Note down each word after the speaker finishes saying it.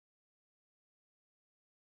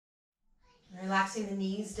Relaxing the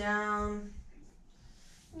knees down.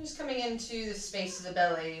 And just coming into the space of the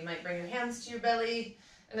belly. You might bring your hands to your belly,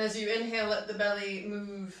 and as you inhale, let the belly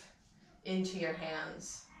move into your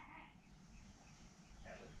hands.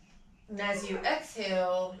 And as you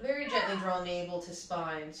exhale, very gently draw navel to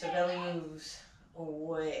spine, so belly moves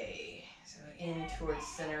away. So in towards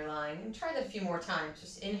center line. And try that a few more times.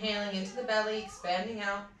 Just inhaling into the belly, expanding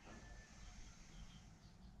out.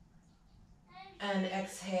 And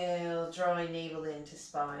exhale, drawing navel into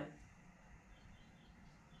spine.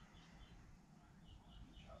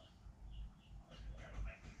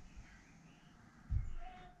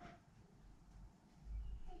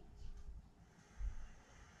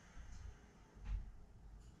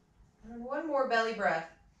 And one more belly breath.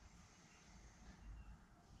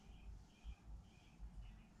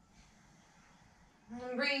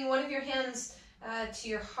 And bringing one of your hands to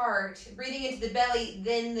your heart, breathing into the belly,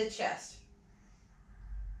 then the chest.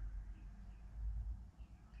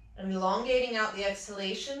 And elongating out the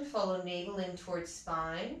exhalation, follow navel in towards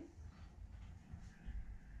spine.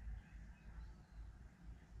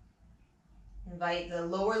 Invite the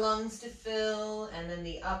lower lungs to fill, and then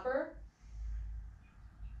the upper.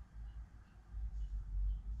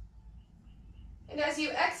 And as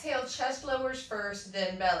you exhale, chest lowers first,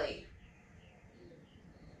 then belly.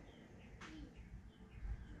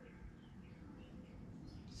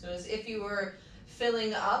 So as if you were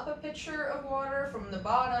filling up a pitcher of water from the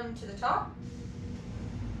bottom to the top.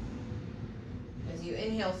 As you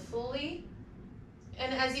inhale fully,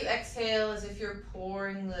 and as you exhale, as if you're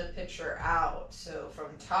pouring the pitcher out. So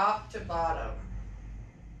from top to bottom.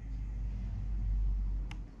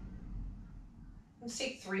 Let's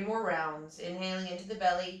take 3 more rounds. Inhaling into the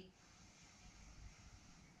belly,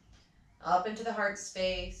 up into the heart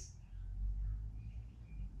space.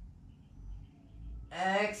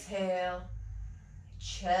 Exhale.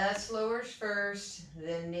 Chest lowers first,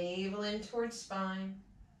 then navel in towards spine.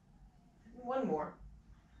 1 more.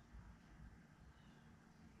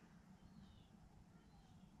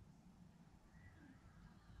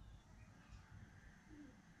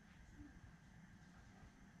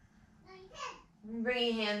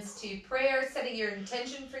 Bringing hands to prayer, setting your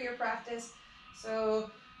intention for your practice. So,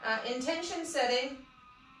 intention setting,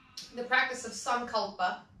 the practice of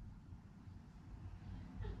sankalpa.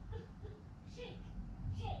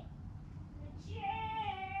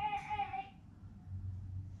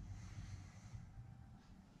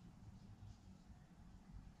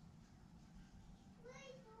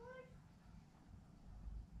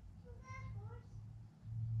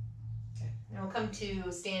 Now we'll come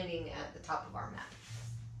to standing at the top of our mat.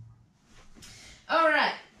 All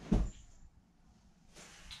right.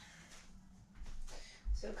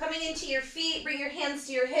 So coming into your feet, bring your hands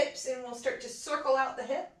to your hips, and we'll start to circle out the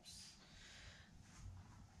hips.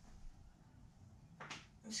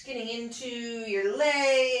 Just getting into your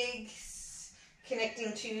legs,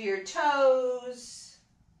 connecting to your toes.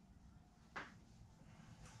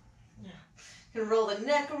 You can roll the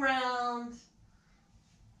neck around.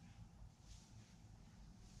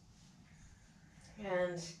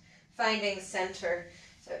 And finding center.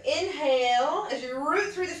 So inhale, as you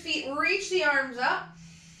root through the feet, reach the arms up.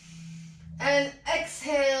 And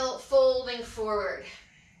exhale, folding forward.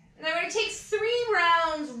 And I'm going to take 3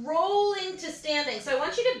 rounds rolling to standing. So I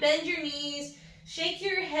want you to bend your knees, shake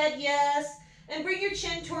your head yes, and bring your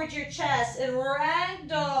chin towards your chest and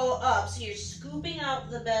ragdoll up. So you're scooping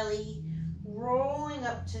out the belly, rolling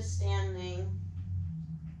up to standing.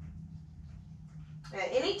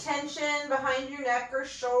 Any tension behind your neck or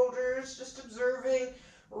shoulders, just observing.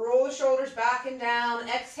 Roll the shoulders back and down.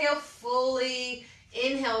 Exhale fully.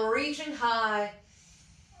 Inhale, reaching high.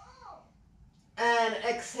 And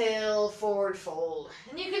exhale, forward fold.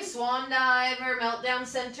 And you can swan dive or melt down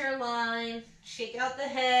center line. Shake out the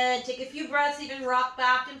head. Take a few breaths, even rock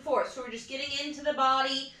back and forth. So we're just getting into the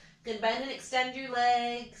body. You can bend and extend your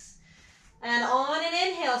legs. And on an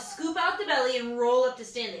inhale, scoop out the belly and roll up to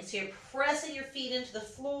standing. So you're pressing your feet into the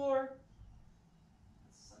floor.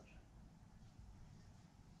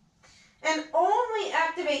 And only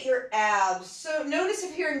activate your abs. So notice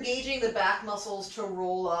if you're engaging the back muscles to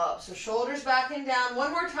roll up. So shoulders back and down.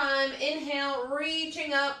 1 more time. Inhale,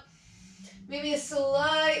 reaching up. Maybe a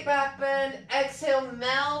slight back bend. Exhale,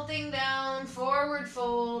 melting down. Forward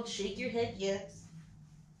fold. Shake your head, yes.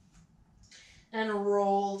 And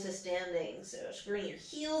roll to standing. So screwing your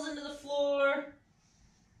heels into the floor.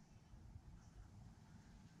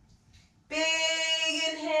 Big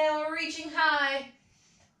inhale, reaching high.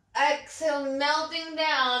 Exhale, melting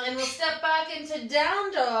down. And we'll step back into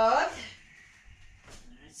down dog.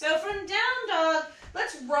 So from down dog,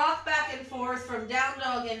 let's rock back back and forth from down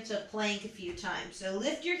dog into plank a few times. So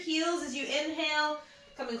lift your heels as you inhale,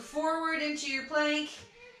 coming forward into your plank.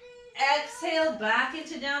 Exhale back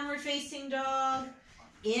into downward facing dog.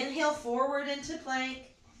 Inhale forward into plank.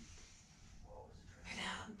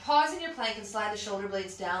 Pause in your plank and slide the shoulder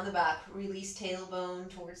blades down the back. Release tailbone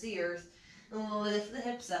towards the earth. And lift the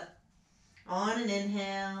hips up. On an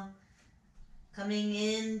inhale. Coming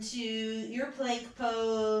into your plank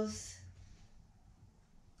pose.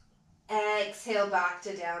 Exhale back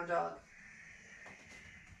to down dog.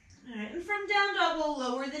 All right, and from down dog, we'll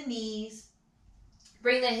lower the knees.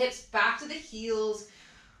 Bring the hips back to the heels.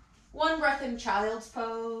 One breath in child's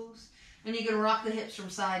pose. And you can rock the hips from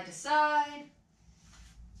side to side.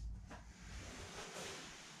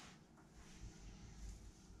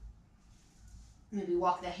 Maybe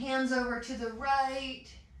walk the hands over to the right.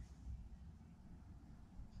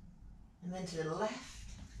 And then to the left.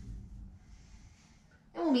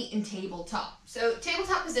 And we'll meet in tabletop. So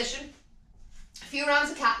tabletop position. A few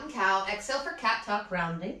rounds of cat and cow. Exhale for cat tuck,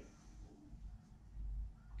 rounding.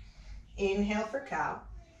 Inhale for cow.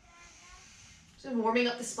 So warming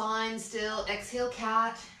up the spine still. Exhale,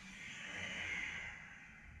 cat.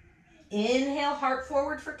 Inhale, heart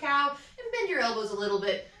forward for cow. And bend your elbows a little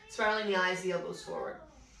bit. Spiraling the eyes, the elbows forward.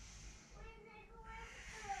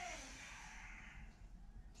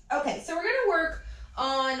 Okay, so we're going to work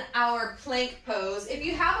on our plank pose. If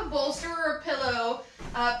you have a bolster or a pillow,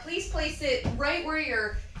 please place it right where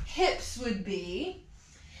your hips would be.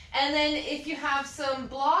 And then if you have some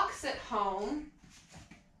blocks at home,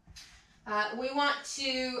 we want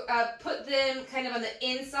to put them kind of on the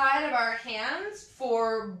inside of our hands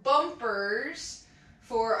for bumpers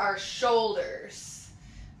for our shoulders.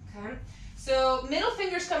 Okay, so middle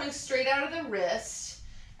finger's coming straight out of the wrist,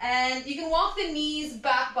 and you can walk the knees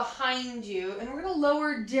back behind you, and we're going to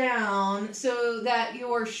lower down so that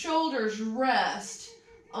your shoulders rest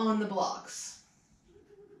on the blocks.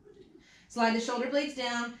 Slide the shoulder blades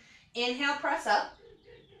down. Inhale, press up.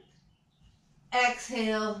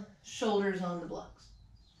 Exhale, shoulders on the blocks.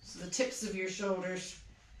 So the tips of your shoulders,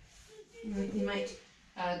 you might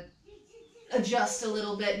adjust a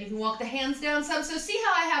little bit. You can walk the hands down some. So see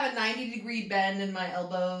how I have a 90-degree bend in my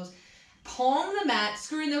elbows. Palm the mat,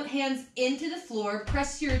 screwing the hands into the floor.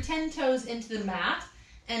 Press your 10 toes into the mat.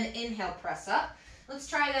 And inhale, press up. Let's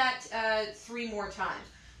try that 3 more times.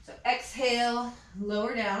 So exhale,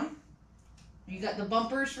 lower down. You got the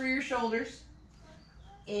bumpers for your shoulders.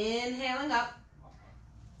 Inhaling up.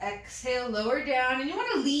 Exhale, lower down. And you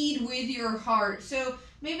want to lead with your heart. So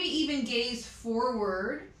maybe even gaze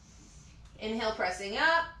forward. Inhale, pressing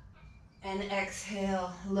up, and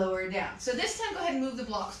exhale, lower down. So this time, go ahead and move the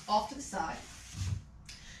blocks off to the side.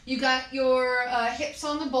 You got your hips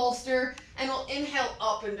on the bolster, and we'll inhale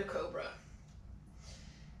up into cobra.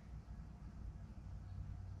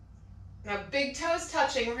 Now, big toes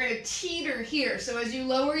touching. We're going to teeter here. So as you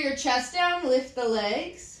lower your chest down, lift the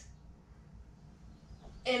legs.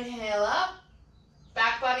 Inhale up.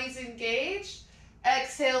 Back body's engaged.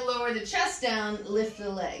 Exhale, lower the chest down, lift the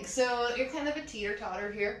legs. So you're kind of a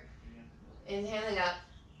teeter-totter here. Inhaling up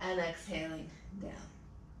and exhaling down.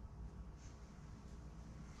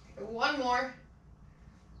 One more.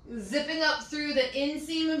 Zipping up through the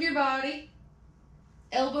inseam of your body.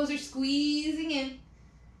 Elbows are squeezing in.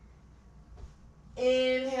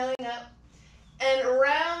 Inhaling up. And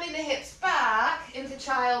rounding the hips back into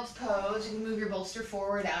child's pose. You can move your bolster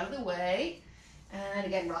forward out of the way. And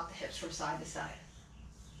again, rock the hips from side to side.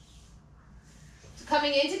 So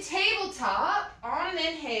coming into tabletop, on an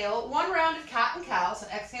inhale, 1 round of cat and cow. So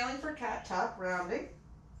exhaling for cat, tuck, rounding.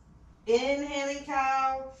 Inhaling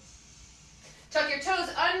cow. Tuck your toes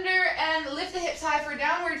under and lift the hips high for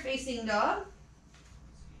downward facing dog.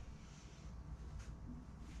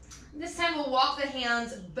 This time we'll walk the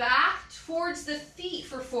hands back towards the feet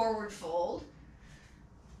for forward fold.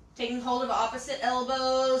 Taking hold of opposite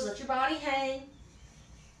elbows, let your body hang.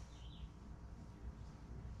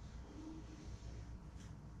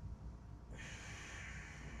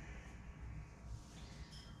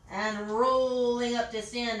 And rolling up to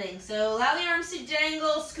standing. So allow the arms to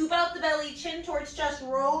dangle, scoop out the belly, chin towards chest,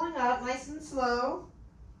 rolling up nice and slow.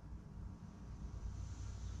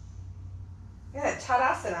 Good,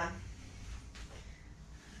 Tadasana.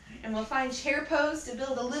 And we'll find chair pose to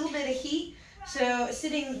build a little bit of heat. So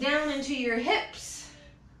sitting down into your hips,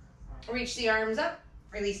 reach the arms up,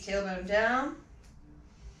 release tailbone down.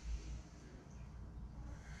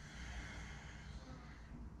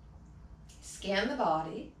 Scan the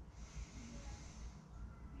body.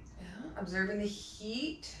 Observing the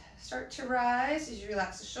heat start to rise as you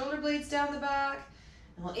relax the shoulder blades down the back.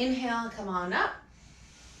 And we'll inhale and come on up.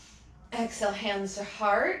 Exhale, hands to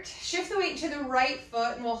heart. Shift the weight to the right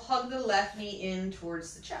foot and we'll hug the left knee in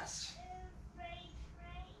towards the chest.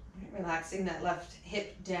 Relaxing that left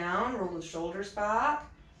hip down, roll the shoulders back.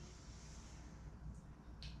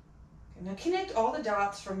 Okay, now connect all the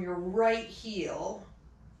dots from your right heel,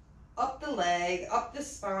 up the leg, up the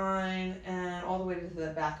spine, and all the way to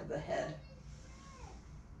the back of the head.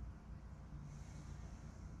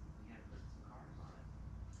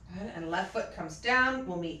 Good, and left foot comes down.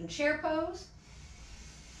 We'll meet in chair pose.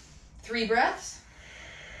 3 breaths.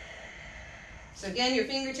 So again, your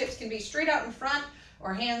fingertips can be straight out in front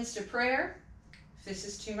or hands to prayer, if this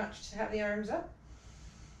is too much to have the arms up.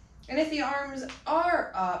 And if the arms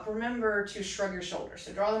are up, remember to shrug your shoulders.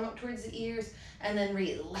 So draw them up towards the ears and then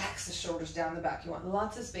relax the shoulders down the back. You want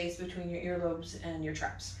lots of space between your earlobes and your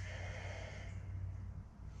traps.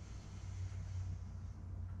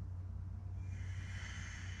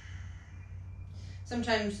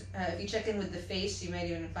 Sometimes if you check in with the face, you might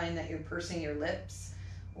even find that you're pursing your lips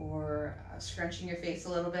or scrunching your face a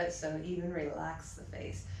little bit, so even relax the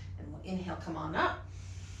face. And we'll inhale, come on up.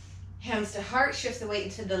 Hands to heart, shift the weight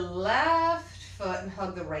into the left foot and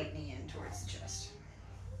hug the right knee in towards the chest.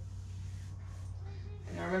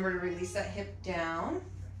 And now remember to release that hip down.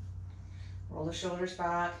 Roll the shoulders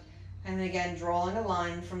back. And then again, drawing a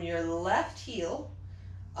line from your left heel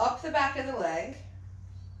up the back of the leg,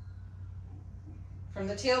 from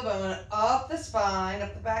the tailbone up the spine,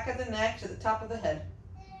 up the back of the neck to the top of the head.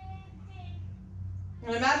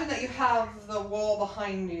 And imagine that you have the wall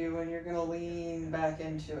behind you and you're going to lean back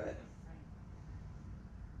into it.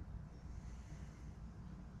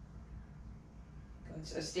 Good.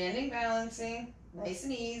 So standing, balancing, nice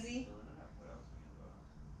and easy.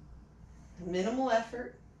 Minimal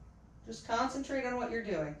effort. Just concentrate on what you're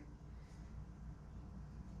doing.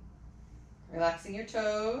 Relaxing your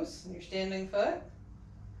toes and your standing foot.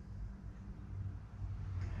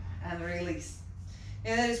 And release.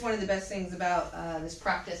 And that is one of the best things about this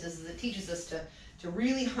practice is that it teaches us to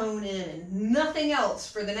really hone in, and nothing else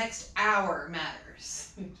for the next hour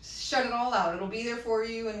matters. Just shut it all out. It'll be there for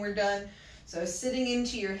you and we're done. So sitting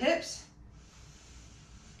into your hips.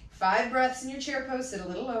 5 breaths in your chair pose. Sit a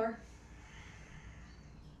little lower.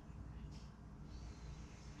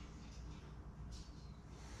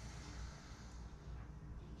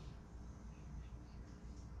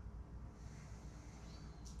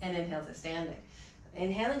 And inhale to standing.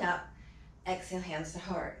 Inhaling up, exhale, hands to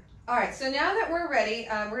heart. All right, so now that we're ready,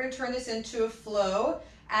 we're going to turn this into a flow,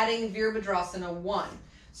 adding Virabhadrasana 1.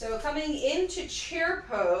 So coming into chair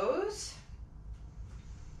pose,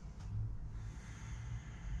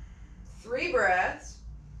 3 breaths.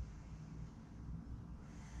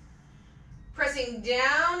 Pressing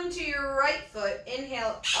down into your right foot,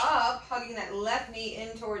 inhale up, hugging that left knee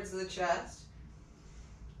in towards the chest.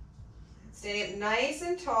 Standing up nice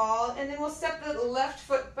and tall, and then we'll step the left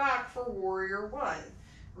foot back for Warrior 1.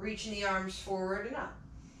 Reaching the arms forward and up.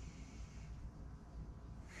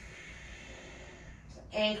 So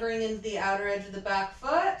anchoring into the outer edge of the back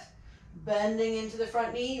foot, bending into the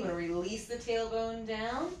front knee. You want to release the tailbone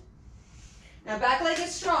down. Now back leg is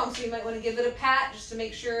strong, so you might want to give it a pat just to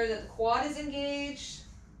make sure that the quad is engaged.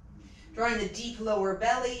 Drawing the deep lower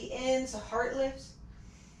belly in, so heart lifts.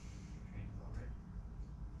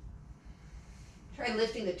 Try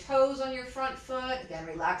lifting the toes on your front foot. Again,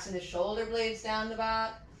 relaxing the shoulder blades down the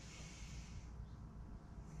back.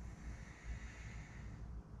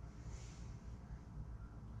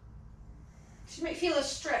 So you might feel a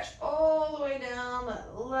stretch all the way down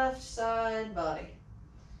that left side body.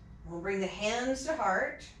 We'll bring the hands to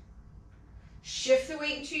heart. Shift the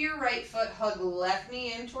weight into your right foot. Hug left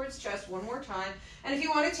knee in towards chest one more time. And if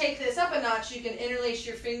you want to take this up a notch, you can interlace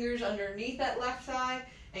your fingers underneath that left thigh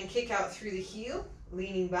and kick out through the heel,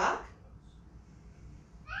 leaning back.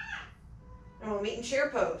 And we'll meet in chair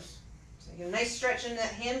pose. So get a nice stretch in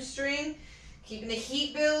that hamstring, keeping the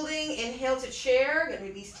heat building. Inhale to chair, again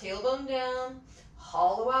release tailbone down,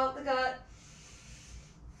 hollow out the gut.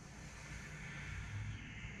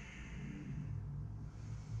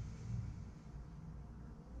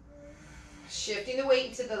 Shifting the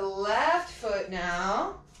weight into the left foot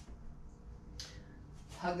now.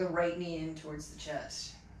 Hug the right knee in towards the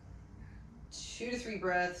chest. 2 to 3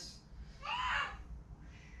 breaths.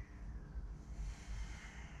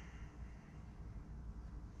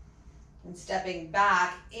 And stepping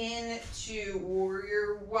back into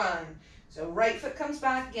Warrior 1. So right foot comes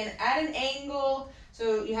back again at an angle.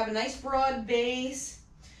 So you have a nice broad base.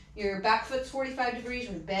 Your back foot's 45 degrees.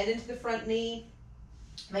 You bend into the front knee.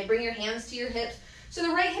 You might bring your hands to your hips. So the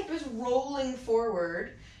right hip is rolling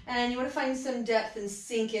forward. And you want to find some depth and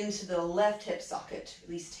sink into the left hip socket.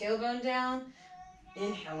 Release tailbone down.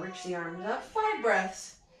 Inhale, reach the arms up. 5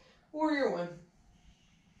 breaths. Warrior 1.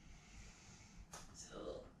 So,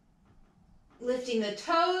 lifting the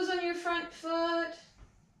toes on your front foot.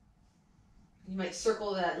 You might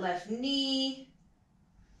circle that left knee.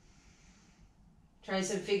 Try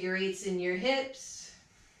some figure 8s in your hips.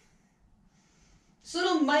 Just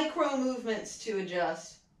little micro movements to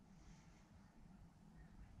adjust.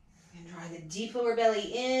 And drawing the deep lower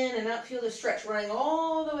belly in and up. Feel the stretch running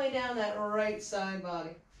all the way down that right side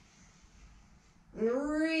body. And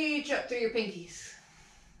reach up through your pinkies.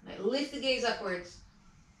 Might lift the gaze upwards.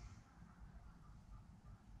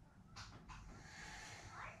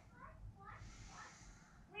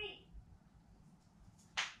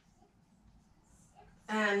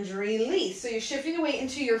 And release. So you're shifting the weight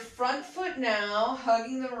into your front foot now,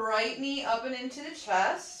 hugging the right knee up and into the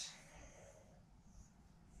chest.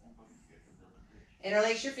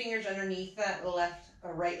 Interlace your fingers underneath that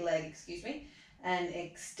right leg, excuse me, and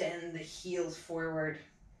extend the heels forward.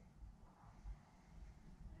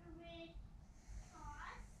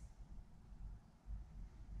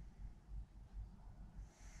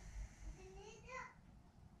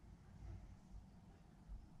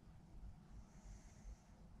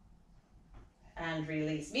 And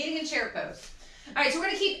release. Meeting in chair pose. All right, so we're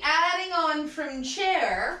going to keep adding on from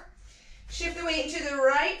chair. Shift the weight into the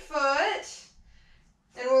right foot.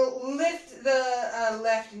 And we'll lift the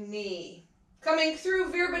left knee. Coming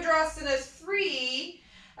through Virabhadrasana 3.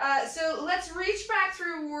 So let's reach back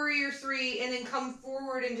through Warrior 3 and then come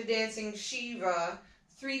forward into Dancing Shiva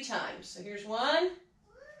 3 times. So here's 1.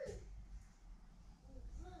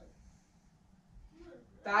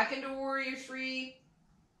 Back into Warrior 3.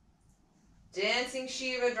 Dancing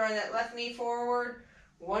Shiva, drawing that left knee forward.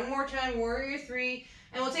 1 more time, Warrior 3.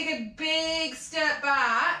 And we'll take a big step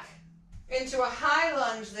back into a high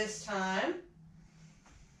lunge this time.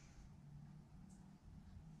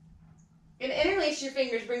 And interlace your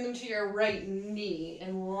fingers, bring them to your right knee,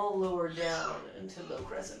 and we'll all lower down into low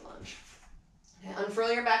crescent lunge. And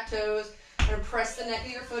unfurl your back toes, and press the neck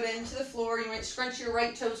of your foot into the floor. You might scrunch your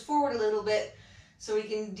right toes forward a little bit so we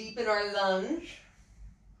can deepen our lunge.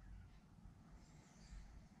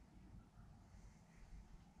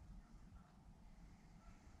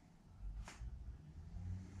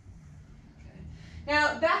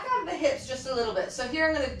 Now, back out of the hips just a little bit. So here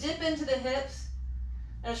I'm going to dip into the hips.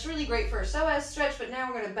 And it's really great for a psoas stretch, but now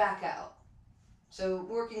we're going to back out. So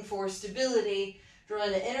working for stability,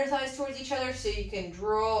 drawing the inner thighs towards each other so you can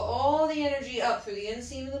draw all the energy up through the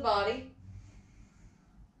inseam of the body.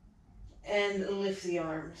 And lift the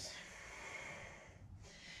arms.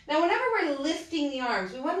 Now, whenever we're lifting the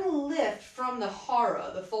arms, we want to lift from the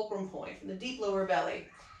hara, the fulcrum point, from the deep lower belly.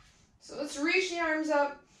 So let's reach the arms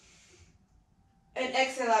up. And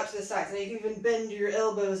exhale out to the sides. Now you can even bend your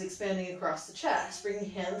elbows, expanding across the chest. Bring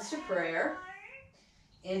hands to prayer.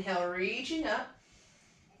 Inhale, reaching up.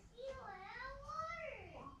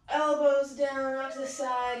 Elbows down, out to the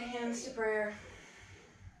side, hands to prayer.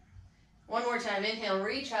 1 more time. Inhale,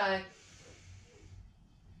 reach high.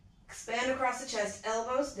 Expand across the chest,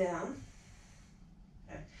 elbows down.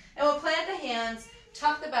 Okay. And we'll plant the hands,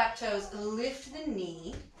 tuck the back toes, lift the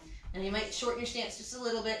knee. And you might shorten your stance just a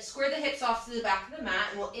little bit. Square the hips off to the back of the mat.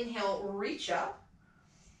 And we'll inhale, reach up.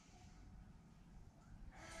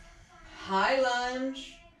 High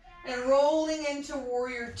lunge. And rolling into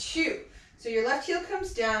Warrior 2. So your left heel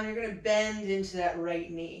comes down. You're going to bend into that right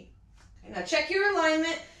knee. Okay, now check your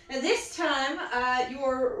alignment. And this time,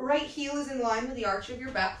 your right heel is in line with the arch of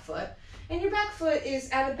your back foot. And your back foot is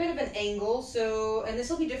at a bit of an angle. So, and this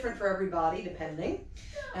will be different for everybody, depending.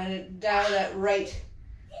 And dial that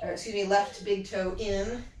left big toe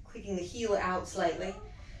in, clicking the heel out slightly,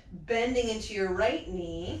 bending into your right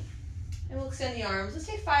knee, and we'll extend the arms. Let's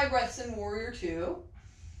take 5 breaths in Warrior 2.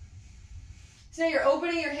 So now you're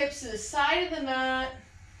opening your hips to the side of the mat.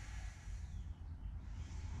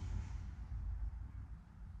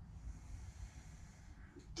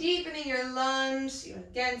 Deepening your lunge. You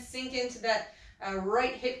again sink into that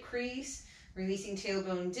right hip crease, releasing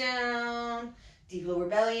tailbone down, deep lower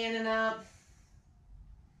belly in and up.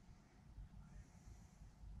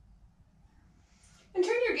 And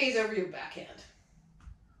turn your gaze over your backhand.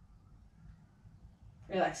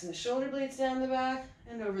 Relaxing the shoulder blades down the back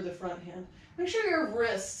and over the front hand. Make sure your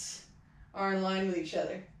wrists are in line with each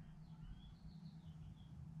other.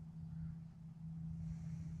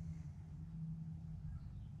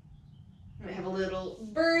 You might have a little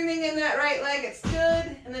burning in that right leg. It's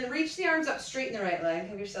good. And then reach the arms up, straighten the right leg.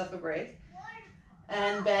 Give yourself a break.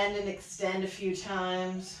 And bend and extend a few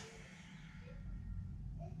times.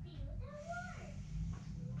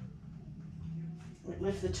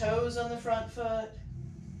 Lift the toes on the front foot.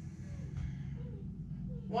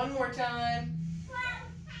 One more time.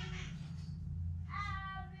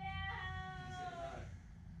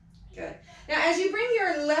 Good. Now, as you bring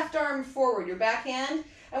your left arm forward, your back hand,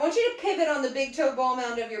 I want you to pivot on the big toe ball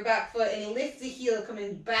mound of your back foot and lift the heel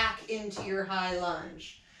coming back into your high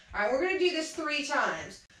lunge. All right, we're going to do this 3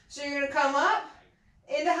 times. So you're going to come up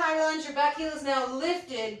into high lunge. Your back heel is now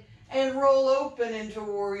lifted and roll open into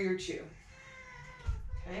warrior 2.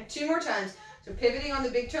 Okay, 2 more times. So pivoting on the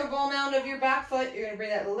big toe ball mound of your back foot, you're going to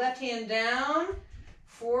bring that left hand down,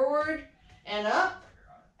 forward, and up.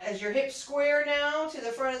 As your hips square now to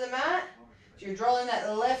the front of the mat, so you're drawing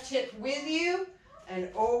that left hip with you, and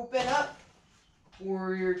open up,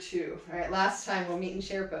 warrior 2. All right, last time we'll meet in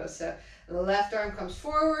chair pose. So the left arm comes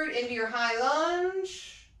forward into your high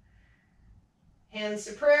lunge, hands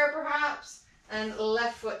to prayer perhaps, and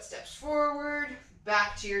left foot steps forward,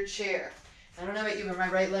 back to your chair. I don't know about you, but my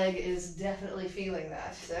right leg is definitely feeling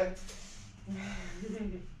that. So,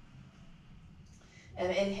 and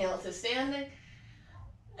inhale to standing.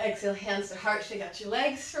 Exhale, hands to heart, shake out your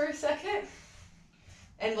legs for a second.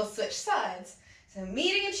 And we'll switch sides. So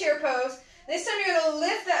meeting in chair pose. This time you're going to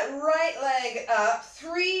lift that right leg up.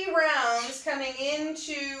 3 rounds coming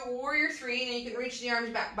into warrior 3. And you can reach the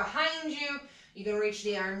arms back behind you. You can reach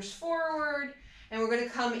the arms forward. And we're going to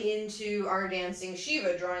come into our dancing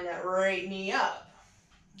Shiva, drawing that right knee up.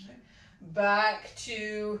 Okay. Back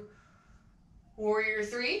to warrior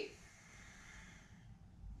 3.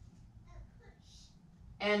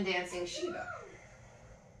 And dancing Shiva.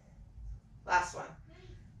 Last one.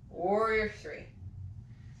 Warrior 3.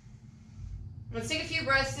 Let's take a few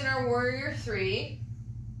breaths in our warrior 3.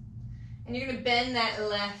 And you're going to bend that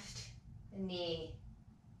left knee.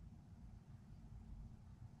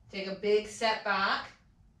 Take a big step back.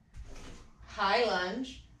 High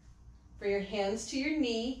lunge. Bring your hands to your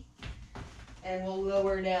knee. And we'll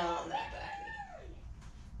lower down that back knee.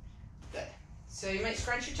 Good. So you might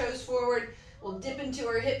scrunch your toes forward. We'll dip into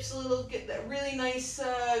our hips a little, get that really nice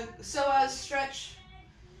psoas stretch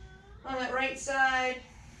on that right side,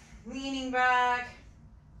 leaning back.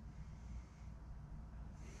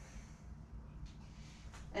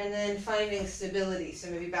 And then finding stability.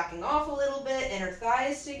 So maybe backing off a little bit, inner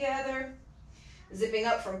thighs together, zipping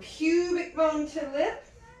up from pubic bone to lip.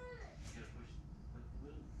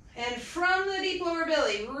 And from the deep lower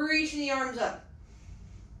belly, reaching the arms up.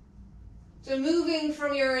 So moving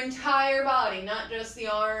from your entire body, not just the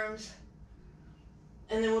arms.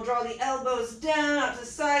 And then we'll draw the elbows down, out to the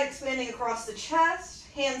side, expanding across the chest.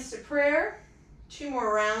 Hands to prayer. 2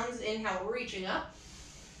 more rounds. Inhale, reaching up.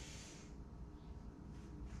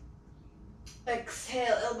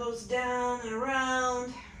 Exhale, elbows down and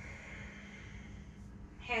around.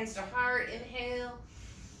 Hands to heart, inhale.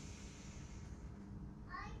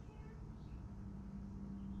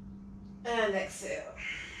 And exhale.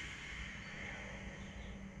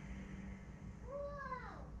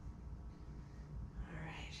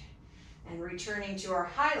 And returning to our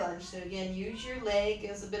high lunge. So again, use your leg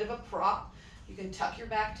as a bit of a prop. You can tuck your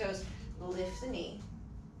back toes, lift the knee.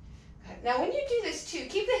 Okay. Now when you do this too,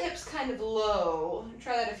 keep the hips kind of low.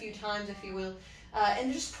 Try that a few times if you will.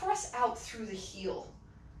 And just press out through the heel.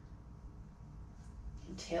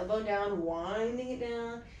 And tailbone down, winding it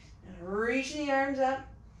down. And reaching the arms up.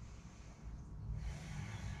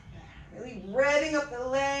 Really revving up the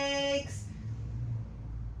legs.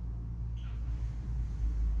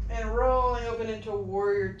 And rolling open into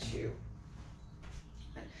warrior 2.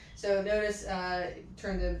 So notice,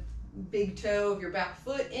 turn the big toe of your back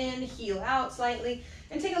foot in, heel out slightly,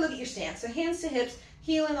 and take a look at your stance. So hands to hips,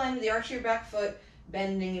 heel in line with the arch of your back foot,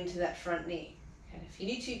 bending into that front knee. And if you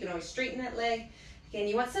need to, you can always straighten that leg. Again,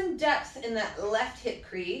 you want some depth in that left hip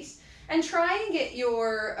crease, and try and get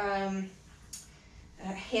your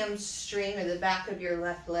hamstring or the back of your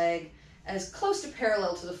left leg as close to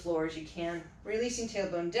parallel to the floor as you can. Releasing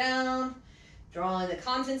tailbone down, drawing the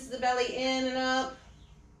contents of the belly in and up.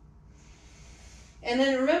 And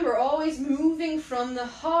then remember, always moving from the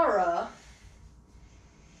hara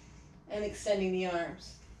and extending the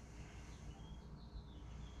arms.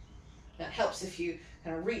 That helps if you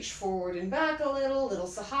kind of reach forward and back a little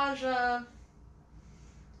sahaja.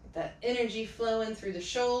 Get that energy flowing through the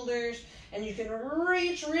shoulders. And you can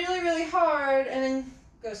reach really, really hard and then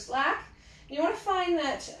go slack. You want to find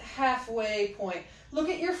that halfway point. Look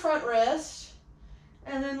at your front wrist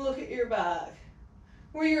and then look at your back.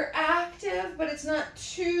 Where you're active, but it's not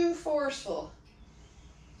too forceful.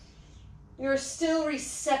 You're still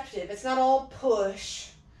receptive. It's not all push.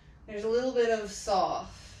 There's a little bit of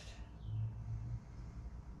soft.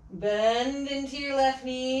 Bend into your left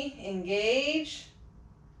knee. Engage.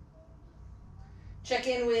 Check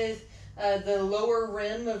in with the lower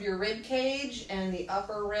rim of your rib cage and the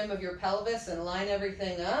upper rim of your pelvis and line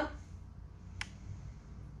everything up.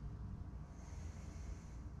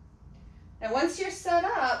 And once you're set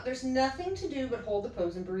up, there's nothing to do but hold the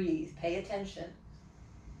pose and breathe. Pay attention.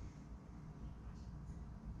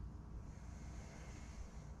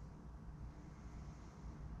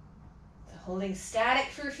 So holding static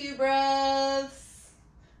for a few breaths.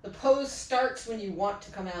 The pose starts when you want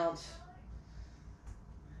to come out.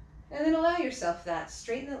 And then allow yourself that.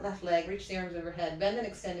 Straighten that left leg, reach the arms overhead, bend and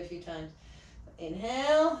extend a few times.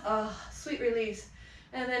 Inhale, sweet release.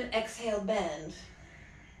 And then exhale, bend.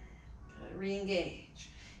 Re-engage.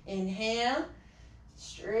 Inhale,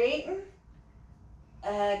 straighten,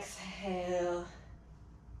 exhale,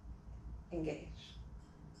 engage.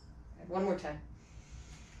 Right, one more time.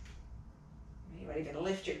 You're going to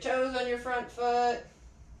lift your toes on your front foot.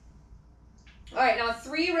 All right, now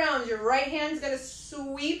 3 rounds. Your right hand's going to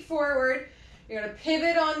sweep forward. You're going to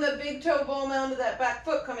pivot on the big toe ball mound of that back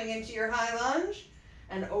foot coming into your high lunge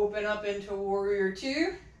and open up into warrior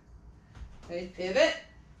 2. Okay, pivot.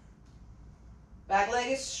 Back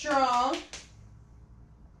leg is strong.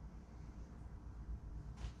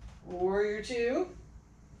 Warrior 2.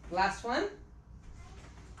 Last one.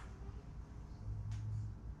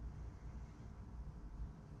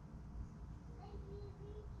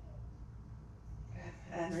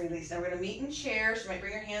 And release. Now we're going to meet in chair. So you might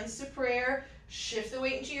bring your hands to prayer. Shift the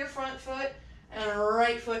weight into your front foot. And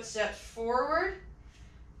right foot steps forward.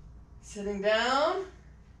 Sitting down.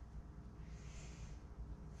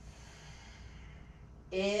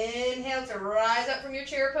 Inhale to rise up from your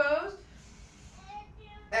chair pose.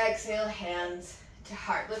 Exhale, hands to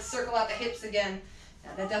heart. Let's circle out the hips again.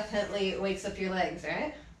 Now that definitely wakes up your legs,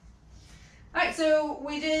 right? All right, so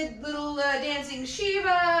we did little dancing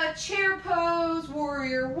Shiva, chair pose,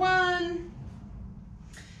 warrior 1.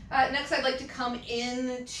 Next, I'd like to come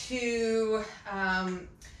into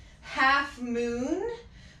half moon,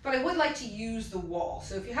 but I would like to use the wall.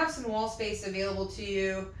 So if you have some wall space available to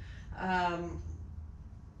you,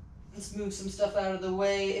 let's move some stuff out of the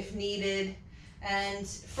way if needed. And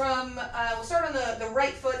from, we'll start on the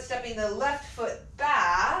right foot, stepping the left foot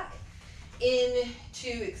back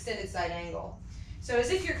into extended side angle. So as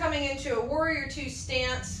if you're coming into a warrior 2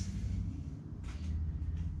 stance,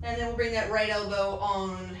 and then we'll bring that right elbow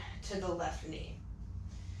on to the left knee.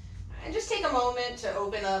 And just take a moment to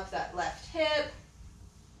open up that left hip.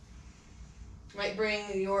 You might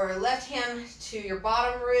bring your left hand to your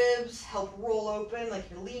bottom ribs, help roll open like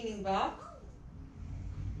you're leaning back.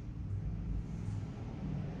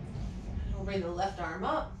 And we'll bring the left arm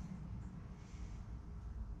up.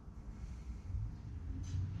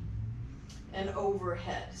 And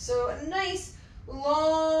overhead. So a nice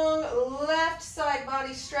long left side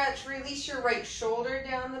body stretch. Release your right shoulder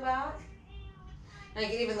down the back. And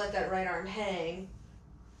you can even let that right arm hang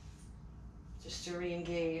just to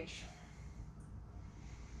re-engage.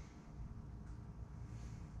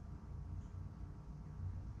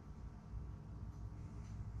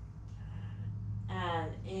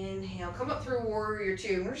 And inhale, come up through warrior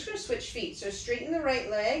 2. We're just going to switch feet. So straighten the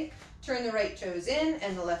right leg, turn the right toes in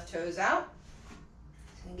and the left toes out.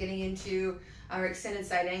 And getting into our extended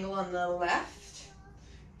side angle on the left,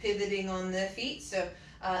 pivoting on the feet. So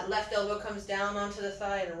left elbow comes down onto the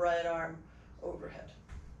thigh and right arm overhead.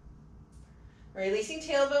 Releasing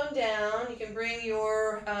tailbone down. You can bring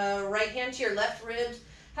your right hand to your left ribs.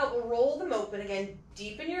 Help roll them open. Again,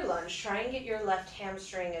 deepen your lunge. Try and get your left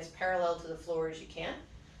hamstring as parallel to the floor as you can.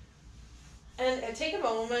 And take a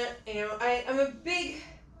moment. I'm a big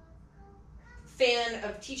fan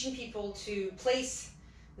of teaching people to place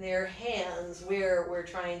their hands where we're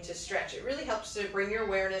trying to stretch. It really helps to bring your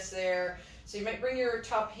awareness there. So you might bring your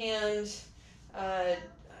top hand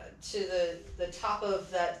to the top of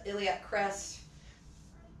that iliac crest,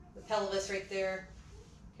 the pelvis right there,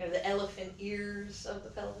 kind of the elephant ears of the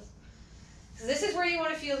pelvis. So this is where you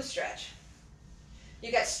want to feel the stretch.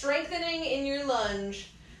 You got strengthening in your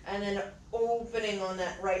lunge and then opening on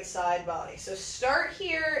that right side body. So start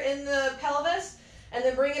here in the pelvis and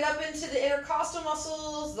then bring it up into the intercostal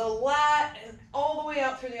muscles, the lat, and all the way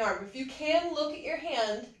out through the arm. If you can look at your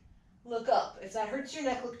hand, look up. If that hurts your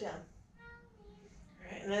neck, look down.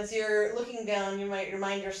 All right, and as you're looking down, you might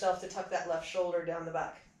remind yourself to tuck that left shoulder down the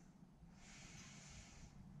back.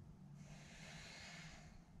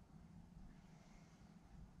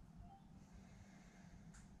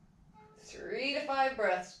 Three to 5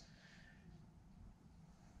 breaths.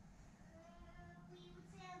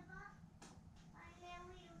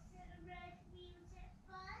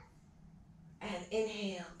 And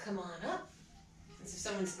inhale, come on up. As if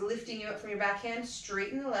someone's lifting you up from your backhand.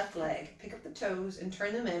 Straighten the left leg. Pick up the toes and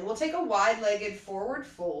turn them in. We'll take a wide-legged forward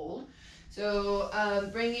fold. So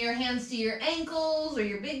bring your hands to your ankles or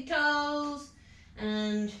your big toes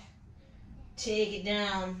and take it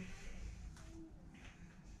down.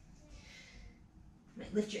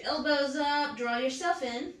 Lift your elbows up, draw yourself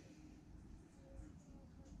in.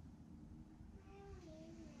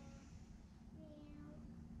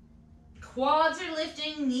 Quads are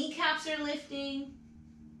lifting, kneecaps are lifting.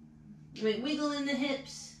 Wiggle in the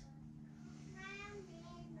hips.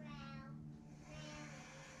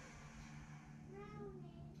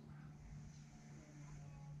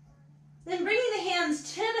 Then bringing the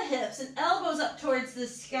hands to the hips and elbows up towards the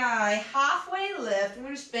sky, halfway lift. And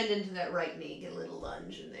we're just bend into that right knee, get a little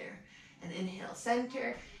lunge in there. And inhale,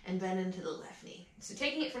 center, and bend into the left knee. So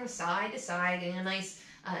taking it from side to side, getting a nice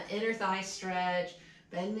inner thigh stretch,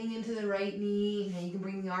 bending into the right knee. Now you can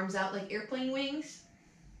bring the arms out like airplane wings.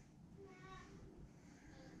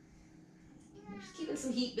 Just keeping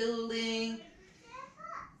some heat building.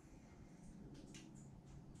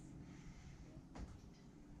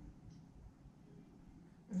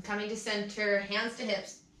 And coming to center, hands to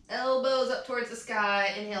hips, elbows up towards the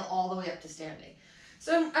sky, inhale all the way up to standing.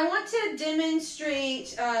 So I want to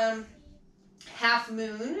demonstrate half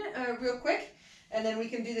moon real quick, and then we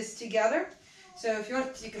can do this together. So if you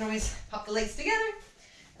want, you can always pop the legs together.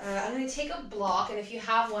 I'm going to take a block, and if you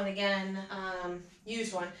have one, again,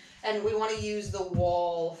 use one. And we want to use the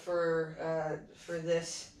wall for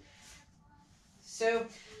this. So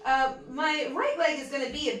my right leg is going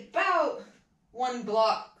to be about one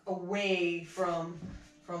block away from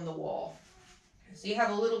the wall. So you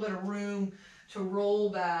have a little bit of room to roll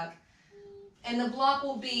back. And the block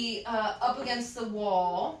will be up against the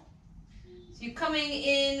wall. So you're coming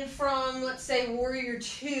in from, let's say, warrior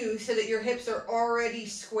two, so that your hips are already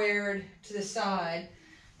squared to the side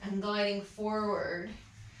and gliding forward.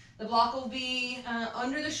 The block will be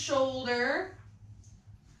under the shoulder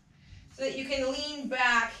so that you can lean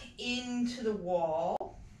back into the wall.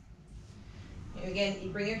 And again, you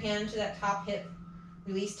bring your hand to that top hip,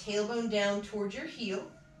 release tailbone down towards your heel,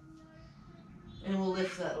 and we'll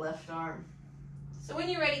lift that left arm. So when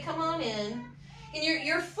you're ready, come on in. And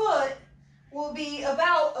your foot will be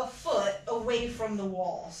about a foot away from the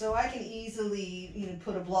wall. So I can easily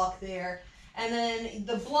put a block there. And then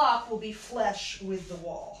the block will be flush with the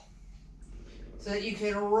wall, so that you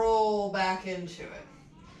can roll back into it.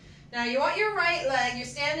 Now you want your right leg, your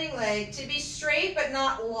standing leg, to be straight but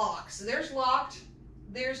not locked. So there's locked,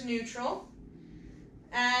 there's neutral.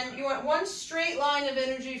 And you want one straight line of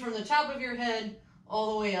energy from the top of your head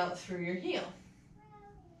all the way out through your heel.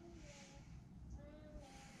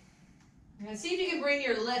 And see if you can bring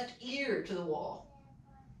your left ear to the wall.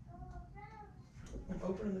 I'm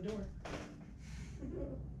opening the door.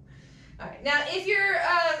 All right, now if you're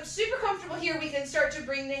super comfortable here, we can start to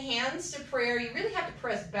bring the hands to prayer. You really have to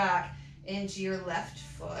press back into your left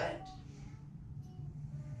foot.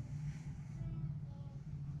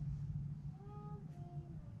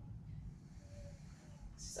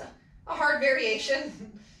 It's a hard variation.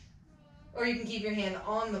 Or you can keep your hand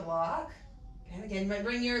on the block. And again, you might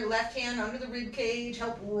bring your left hand under the rib cage,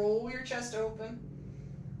 help roll your chest open.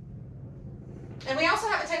 And we also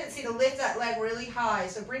have a tendency to lift that leg really high,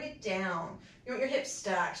 so bring it down. You want your hips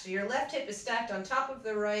stacked, so your left hip is stacked on top of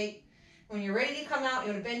the right. When you're ready to come out,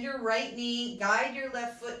 you want to bend your right knee, guide your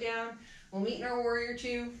left foot down. We'll meet in our warrior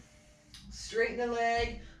two. Straighten the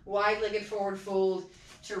leg, wide-legged forward fold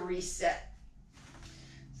to reset.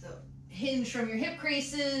 So hinge from your hip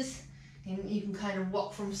creases, and you can kind of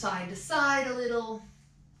walk from side to side a little.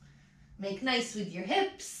 Make nice with your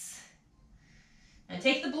hips. And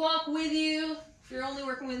take the block with you if you're only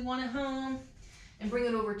working with one at home, and bring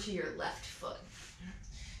it over to your left foot.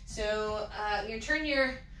 So you turn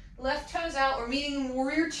your left toes out. We're meeting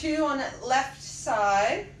warrior two on that left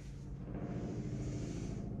side.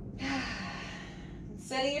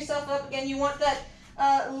 Setting yourself up again. You want that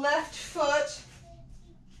left foot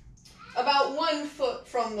about 1 foot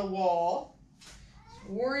from the wall.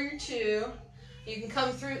 Warrior two. You can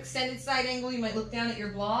come through extended side angle. You might look down at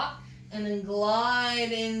your block and then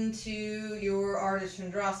glide into your Ardha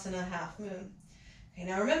Chandrasana half moon. Okay,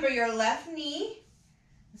 now remember your left knee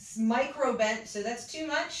is micro bent, so that's too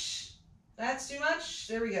much. That's too much.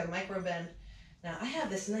 There we go, micro bend. Now I have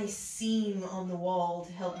this nice seam on the wall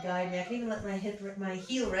to help guide me. I can even let my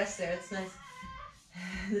heel rest there. It's nice.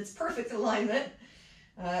 It's perfect alignment.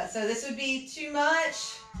 So this would be too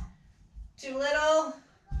much, too little,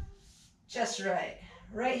 just right.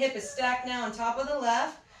 Right hip is stacked now on top of the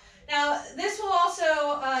left. Now this will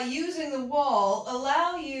also, using the wall,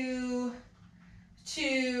 allow you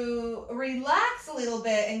to relax a little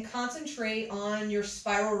bit and concentrate on your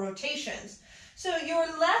spiral rotations. So your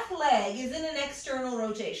left leg is in an external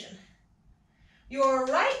rotation. Your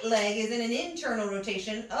right leg is in an internal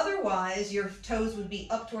rotation. Otherwise, your toes would be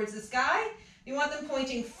up towards the sky. You want them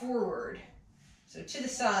pointing forward. So to the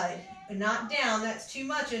side, and not down. That's too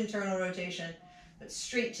much internal rotation. But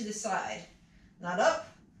straight to the side. Not up.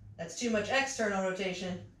 That's too much external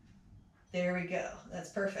rotation. There we go. That's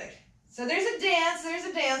perfect. So there's a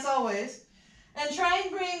dance always. And try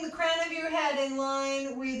and bring the crown of your head in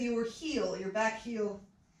line with your heel, your back heel.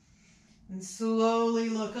 And slowly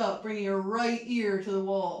look up, bring your right ear to the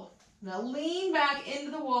wall. Now lean back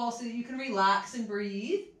into the wall so that you can relax and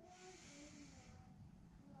breathe.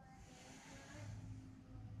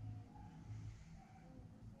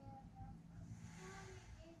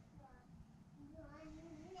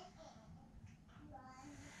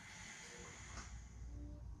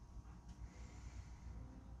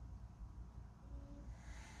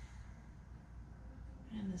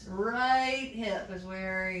 And this right hip is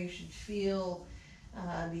where you should feel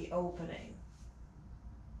the opening.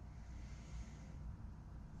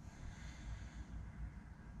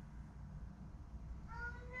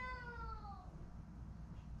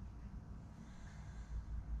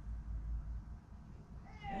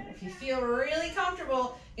 And if you feel really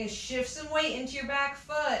comfortable, you can shift some weight into your back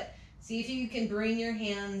foot. See if you can bring your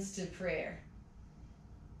hands to prayer.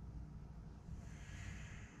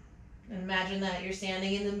 Imagine that you're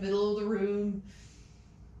standing in the middle of the room.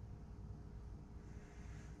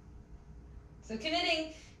 So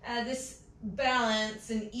committing this balance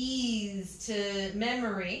and ease to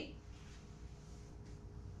memory.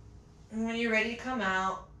 And when you're ready to come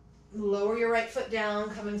out, lower your right foot down,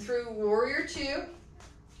 coming through warrior two.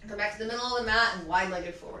 Come back to the middle of the mat and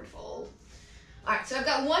wide-legged forward fold. All right, so I've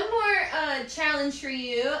got one more challenge for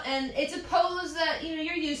you, and it's a pose that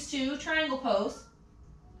you're used to, triangle pose.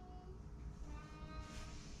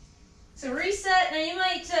 So reset. Now you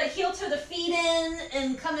might heel toe the feet in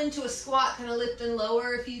and come into a squat, kind of lift and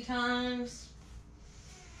lower a few times.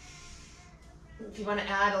 If you want to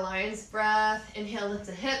add a lion's breath, inhale, lift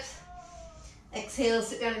the hips. Exhale,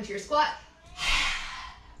 sit down into your squat.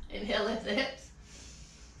 Inhale, lift the hips.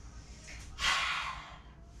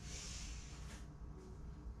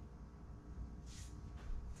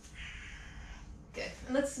 Good.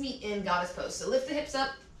 And let's meet in goddess pose. So lift the hips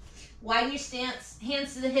up, widen your stance,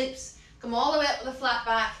 hands to the hips. Come all the way up with a flat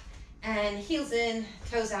back and heels in,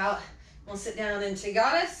 toes out. We'll sit down into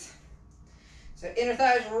goddess. So inner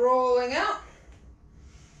thighs rolling out.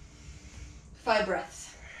 5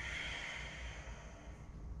 breaths.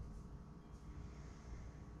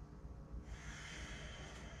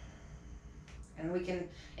 And we can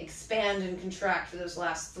expand and contract for those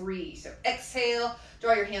last 3. So exhale,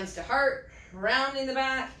 draw your hands to heart, rounding the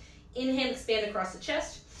back. Inhale, expand across the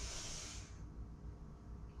chest.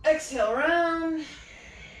 Exhale, round.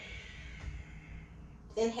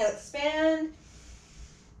 Inhale, expand.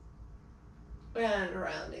 And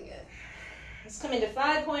rounding it. Let's come into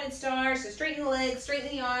 5 pointed stars. So straighten the legs, straighten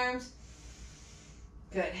the arms.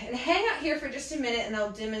 Good. And hang out here for just a minute and I'll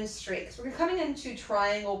demonstrate. Because we're coming into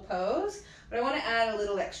triangle pose, but I want to add a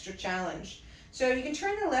little extra challenge. So you can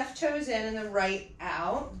turn the left toes in and the right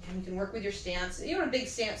out. And you can work with your stance. You want a big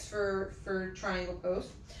stance for triangle pose.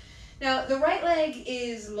 Now, the right leg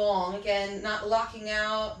is long, again, not locking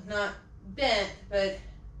out, not bent, but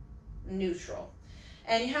neutral.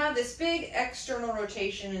 And you have this big external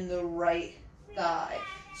rotation in the right thigh.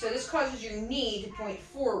 So this causes your knee to point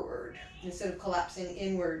forward instead of collapsing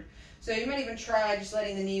inward. So you might even try just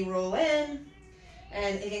letting the knee roll in,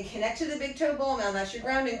 and it can connect to the big toe ball. Now that's your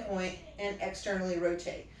grounding point, and externally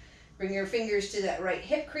rotate. Bring your fingers to that right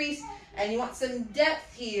hip crease. And you want some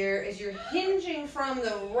depth here as you're hinging from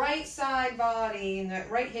the right side body in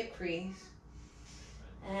that right hip crease.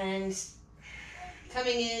 And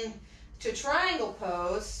coming in to triangle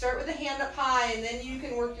pose, start with the hand up high and then you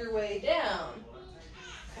can work your way down.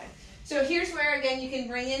 Okay. So here's where, again, you can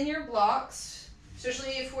bring in your blocks,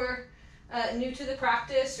 especially if we're new to the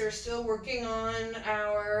practice or still working on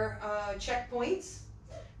our checkpoints,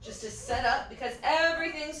 just to set up, because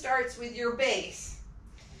everything starts with your base.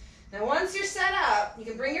 Now once you're set up, you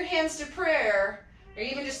can bring your hands to prayer, or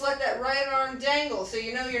even just let that right arm dangle so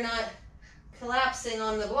you know you're not collapsing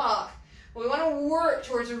on the block. But we want to work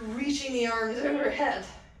towards reaching the arms overhead.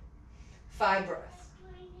 5 breaths.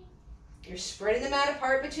 You're spreading the mat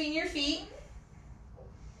apart between your feet.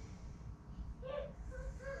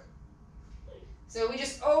 So we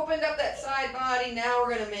just opened up that side body, now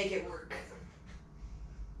we're going to make it work.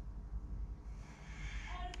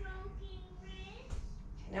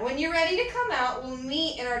 Now when you're ready to come out, we'll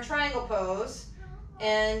meet in our triangle pose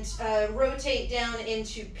and rotate down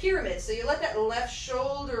into pyramid. So you let that left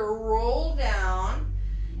shoulder roll down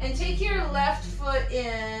and take your left foot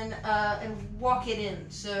in and walk it in.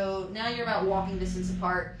 So now you're about walking distance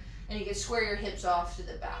apart, and you can square your hips off to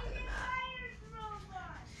the back of the mat.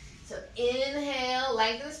 So inhale,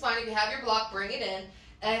 lengthen the spine. If you have your block, bring it in.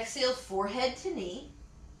 Exhale, forehead to knee.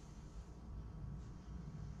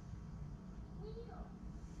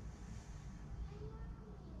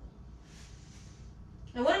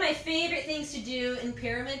 Now, one of my favorite things to do in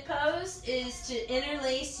pyramid pose is to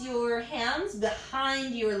interlace your hands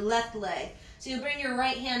behind your left leg. So you bring your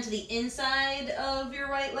right hand to the inside of your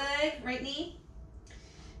right leg, right knee.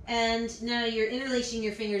 And now you're interlacing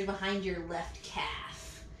your fingers behind your left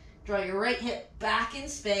calf. Draw your right hip back in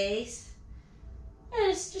space.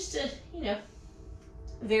 And it's just a,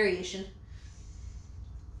 variation.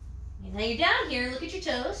 And now you're down here, look at your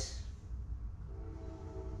toes.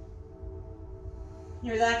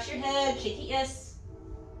 Relax your head, shake it yes.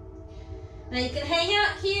 Now you can hang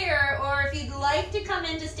out here, or if you'd like to come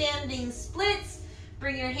into standing splits,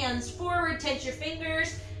 bring your hands forward, tense your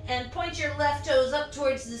fingers, and point your left toes up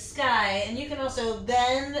towards the sky. And you can also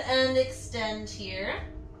bend and extend here.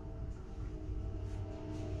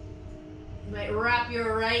 You might wrap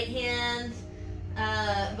your right hand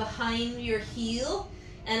behind your heel.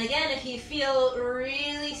 And again, if you feel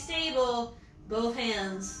really stable, both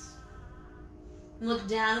hands. Look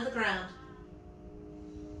down at the ground.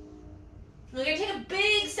 We're going to take a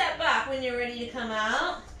big step back when you're ready to come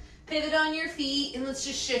out. Pivot on your feet, and let's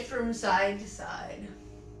just shift from side to side.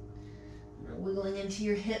 Wiggling into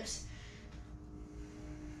your hips.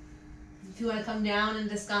 If you want to come down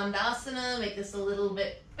into Skandasana, make this a little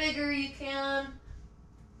bit bigger, you can.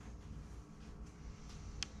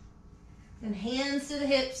 And hands to the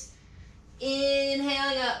hips.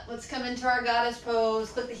 Inhaling up. Let's come into our goddess pose.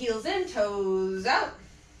 Click the heels in, toes out.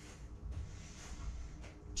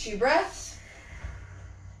 2 breaths.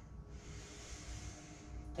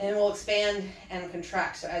 And we'll expand and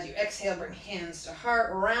contract. So as you exhale, bring hands to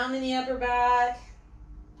heart, round in the upper back.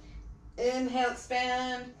 Inhale,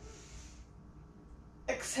 expand.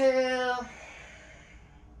 Exhale.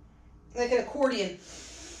 Like an accordion.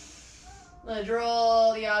 Let it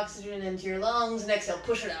draw the oxygen into your lungs, and exhale,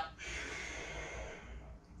 push it out.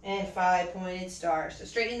 And 5 pointed stars. So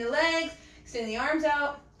straighten the legs, extend the arms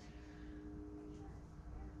out.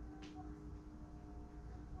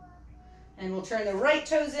 And we'll turn the right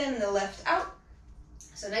toes in and the left out.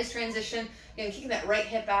 So nice transition. Again, kicking that right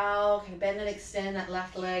hip out, kind of bend and extend that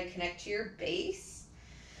left leg, connect to your base.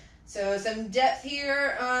 So some depth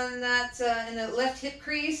here on that, in the left hip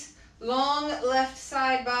crease, long left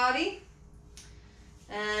side body.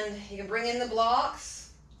 And you can bring in the blocks,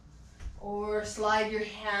 or slide your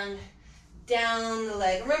hand down the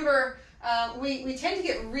leg. Remember, we tend to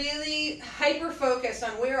get really hyper-focused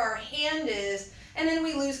on where our hand is, and then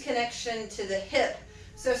we lose connection to the hip.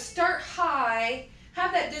 So start high,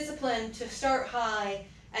 have that discipline to start high,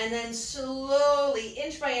 and then slowly,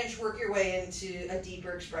 inch by inch, work your way into a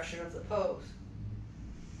deeper expression of the pose.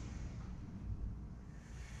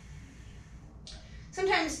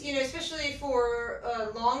 Sometimes, especially for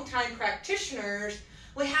long-time practitioners,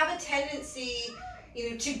 we have a tendency,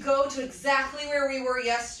 to go to exactly where we were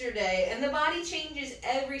yesterday, and the body changes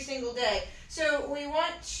every single day. So we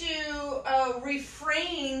want to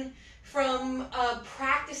refrain from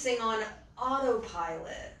practicing on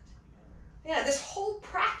autopilot. Yeah, this whole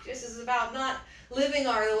practice is about not living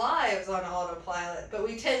our lives on autopilot, but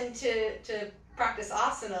we tend to practice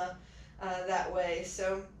asana that way.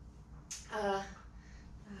 So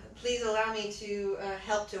please allow me to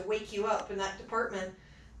help to wake you up in that department.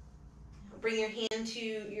 Bring your hand to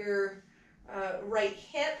your right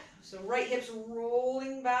hip. So right hip's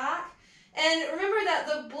rolling back. And remember that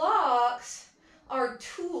the blocks are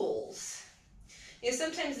tools.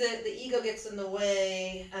 Sometimes the ego gets in the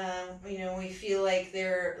way. We feel like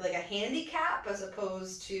they're like a handicap as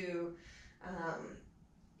opposed to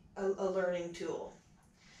a learning tool.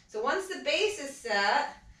 So once the base is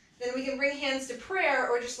set, then we can bring hands to prayer,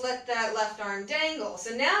 or just let that left arm dangle.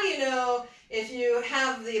 So now you know, if you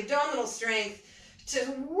have the abdominal strength,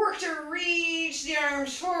 to work to reach the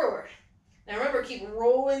arms forward. Now remember, keep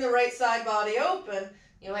rolling the right side body open.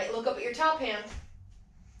 You might look up at your top hand.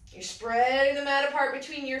 You're spreading the mat apart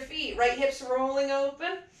between your feet. Right hip's rolling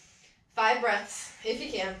open. 5 breaths, if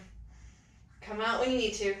you can. Come out when you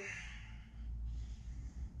need to.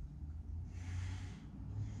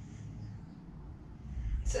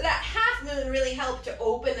 So that half moon really helped to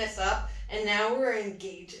open this up, and now we're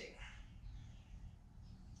engaging.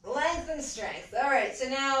 Length and strength. All right, so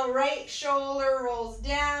now right shoulder rolls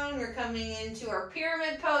down. We're coming into our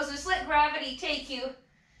pyramid pose. Just let gravity take you,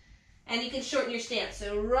 and you can shorten your stance.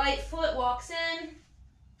 So right foot walks in,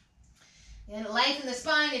 and lengthen the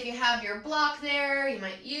spine. If you have your block there, you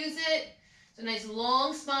might use it. So nice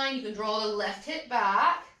long spine. You can draw the left hip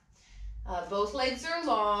back. Both legs are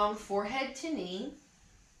long, forehead to knee.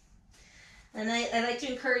 And I like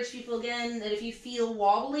to encourage people again that if you feel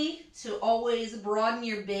wobbly, to always broaden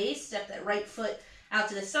your base, step that right foot out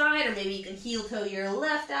to the side, or maybe you can heel toe your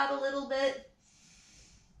left out a little bit.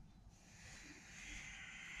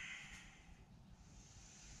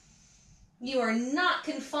 You are not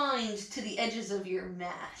confined to the edges of your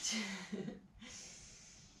mat.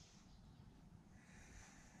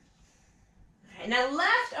 All right, now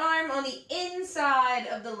left arm on the inside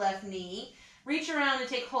of the left knee. Reach around and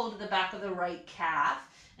take hold of the back of the right calf,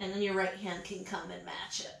 and then your right hand can come and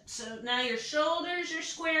match it. So now your shoulders are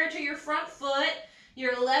square to your front foot.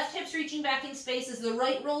 Your left hip's reaching back in space as the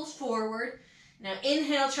right rolls forward. Now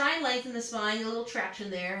inhale, try and lengthen the spine, get a little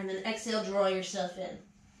traction there, and then exhale, draw yourself in.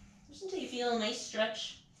 Just until you feel a nice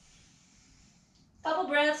stretch. Couple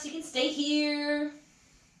breaths, you can stay here.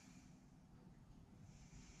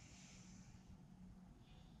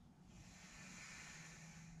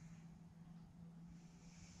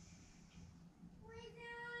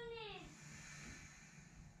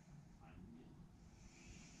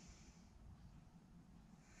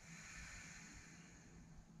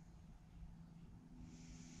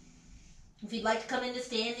 If you'd like to come into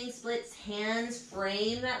standing splits, hands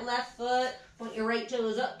frame that left foot. Point your right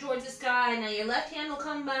toes up towards the sky. Now your left hand will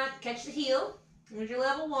come back, catch the heel. There's your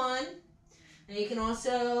level one. And you can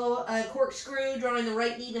also corkscrew, drawing the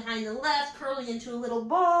right knee behind the left, curling into a little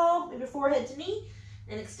ball, maybe forehead to knee,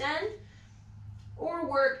 and extend. Or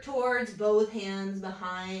work towards both hands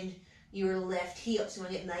behind your left heel. So you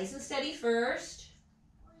want to get nice and steady first.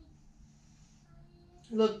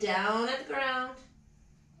 Look down at the ground.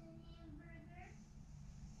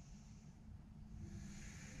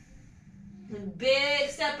 And big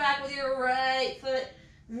step back with your right foot,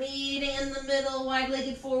 meeting in the middle,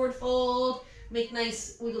 wide-legged forward fold. Make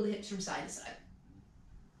nice, wiggle the hips from side to side.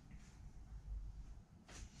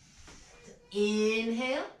 So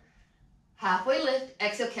inhale, halfway lift.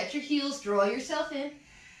 Exhale, catch your heels, draw yourself in.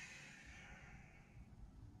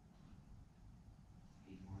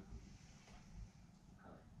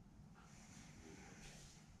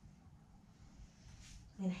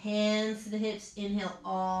 And hands to the hips, inhale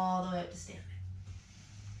all the way up to standing.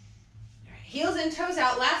 All right, heels in, toes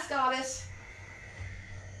out, last goddess.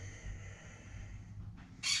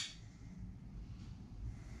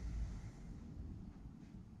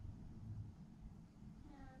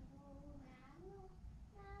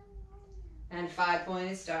 And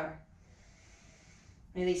 5-pointed star.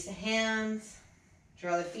 Release the hands,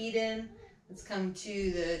 draw the feet in. Let's come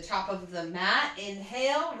to the top of the mat.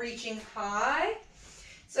 Inhale, reaching high.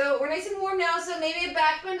 So we're nice and warm now, so maybe a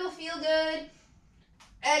back bend will feel good.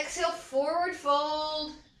 Exhale, forward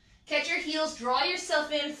fold. Catch your heels, draw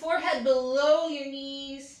yourself in, forehead below your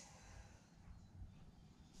knees.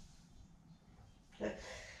 Good.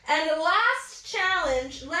 And the last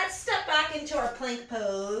challenge, let's step back into our plank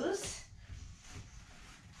pose.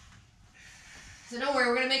 So don't worry,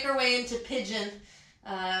 we're going to make our way into pigeon,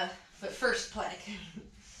 but first plank.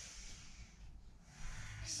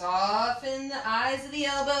 Soften the eyes of the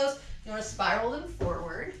elbows. You want to spiral them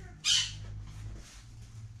forward.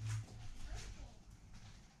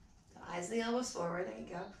 The eyes of the elbows forward. There you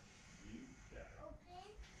go.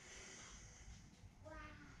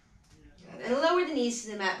 Good. And lower the knees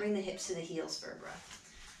to the mat. Bring the hips to the heels for a breath.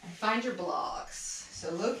 And find your blocks.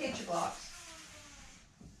 So locate your blocks.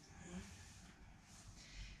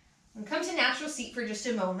 And come to natural seat for just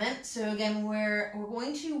a moment. So again, we're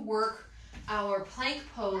going to work our plank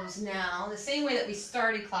pose now, the same way that we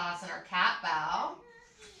started class in our cat bow.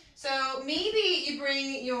 So maybe you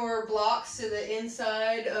bring your blocks to the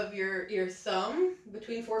inside of your thumb,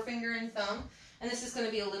 between forefinger and thumb, and this is going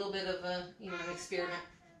to be a little bit of a, an experiment.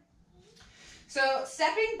 So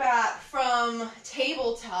stepping back from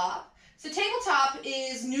tabletop. So tabletop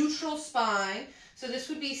is neutral spine. So this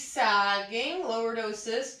would be sagging,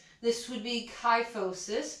 lordosis. This would be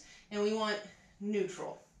kyphosis, and we want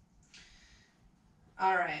neutral.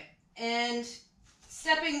 All right, and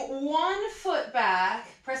stepping one foot back,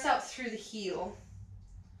 press out through the heel,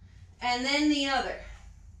 and then the other.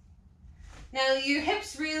 Now your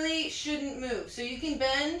hips really shouldn't move, so you can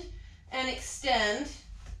bend and extend.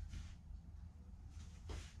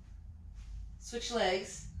 Switch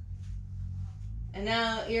legs, and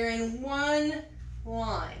now you're in one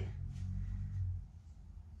line.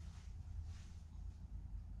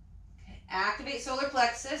 Activate solar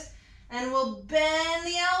plexus. And we'll bend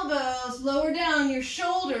the elbows, lower down, your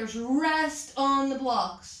shoulders rest on the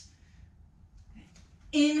blocks.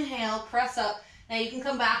 Inhale, press up. Now you can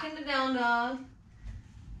come back into down dog.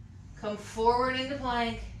 Come forward into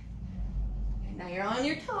plank. And now you're on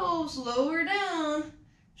your toes, lower down.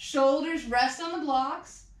 Shoulders rest on the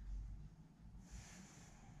blocks.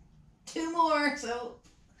 2 more, so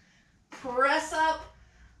press up,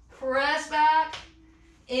 press back.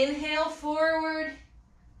 Inhale, forward.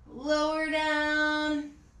 Lower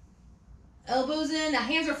down, elbows in. Now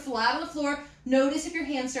hands are flat on the floor. Notice if your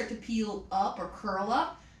hands start to peel up or curl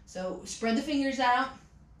up. So spread the fingers out.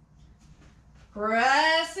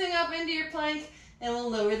 Pressing up into your plank, and we'll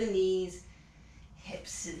lower the knees,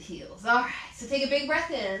 hips to the heels. All right, so take a big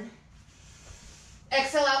breath in.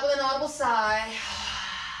 Exhale out with an audible sigh.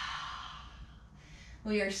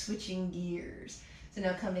 We are switching gears. So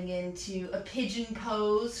now coming into a pigeon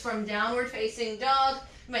pose from downward facing dog.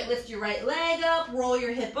 You might lift your right leg up, roll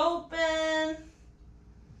your hip open.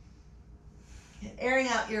 Airing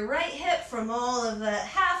out your right hip from all of the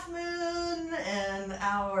half moon and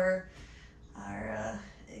our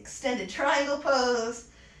extended triangle pose.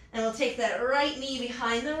 And we'll take that right knee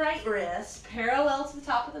behind the right wrist, parallel to the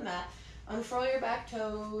top of the mat. Unfurl your back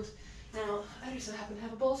toes. Now, I just so happen to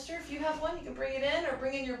have a bolster. If you have one, you can bring it in or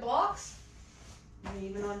bring in your blocks. And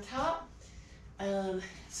even on top.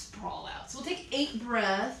 Sprawl out. So we'll take 8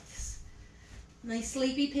 breaths. Nice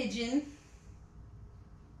sleepy pigeon.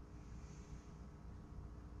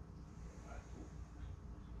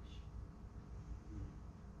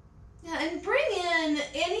 Yeah, and bring in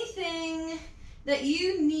anything that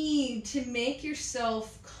you need to make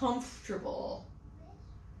yourself comfortable.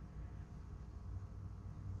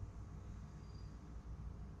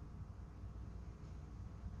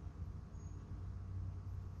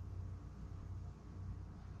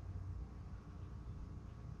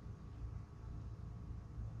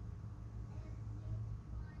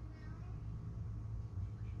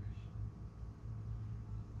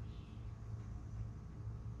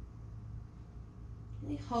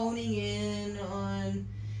 Honing in on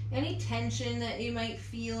any tension that you might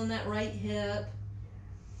feel in that right hip.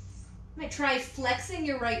 You might try flexing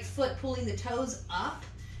your right foot, pulling the toes up,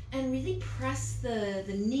 and really press the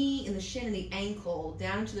knee and the shin and the ankle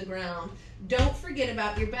down to the ground. Don't forget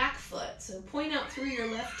about your back foot, so point out through your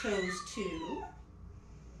left toes too.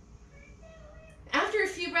 After a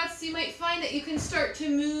few breaths, you might find that you can start to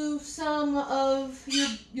move some of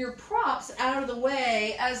your props out of the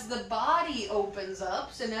way as the body opens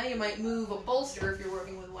up. So now you might move a bolster if you're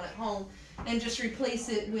working with one at home and just replace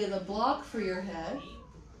it with a block for your head.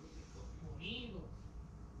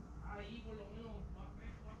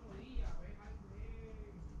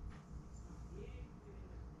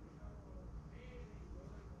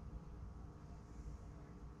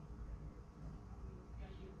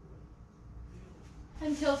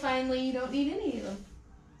 Until finally you don't need any of them.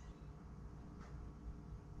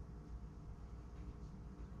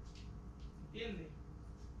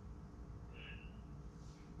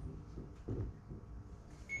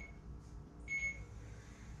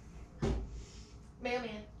 Man.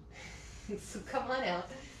 So come on out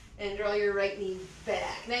and draw your right knee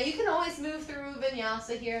back. Now you can always move through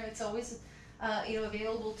Vinyasa here. It's always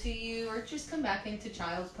available to you, or just come back into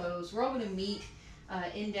child's pose. We're all going to meet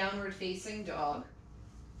in downward facing dog.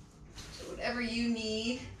 So whatever you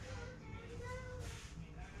need.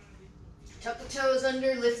 Tuck the toes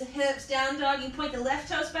under, lift the hips, down dog. You can point the left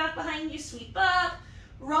toes back behind you, sweep up,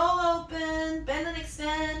 roll open, bend and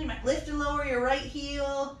extend. You might lift and lower your right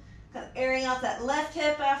heel, kind of airing out that left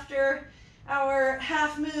hip after our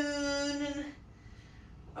half moon and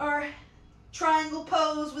our triangle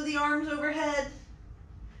pose with the arms overhead.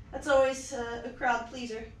 That's always a crowd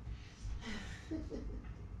pleaser.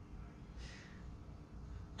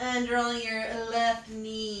 And drawing your left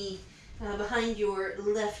knee behind your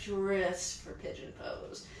left wrist for pigeon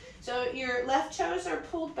pose. So your left toes are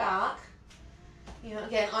pulled back.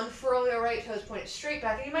 Again, unfurl your right toes, point it straight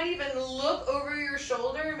back. And you might even look over your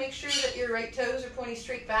shoulder, make sure that your right toes are pointing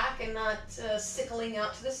straight back and not sickling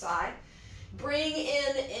out to the side. Bring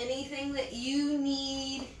in anything that you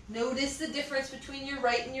need. Notice the difference between your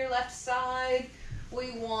right and your left side.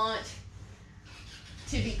 We want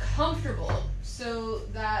to be comfortable so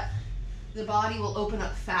that the body will open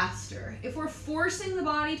up faster. If we're forcing the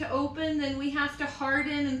body to open, then we have to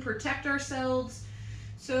harden and protect ourselves.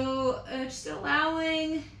 So just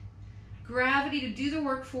allowing gravity to do the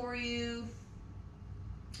work for you.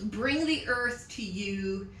 Bring the earth to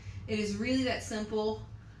you. It is really that simple.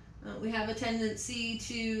 We have a tendency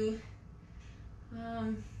to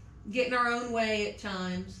get in our own way at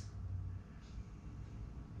times.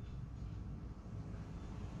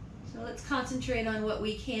 So let's concentrate on what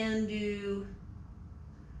we can do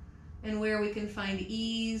and where we can find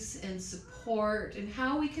ease and support and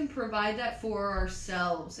how we can provide that for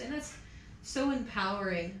ourselves. And it's so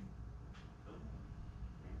empowering.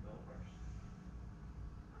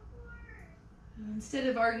 Instead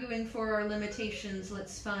of arguing for our limitations,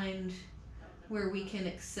 let's find where we can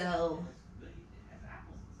excel.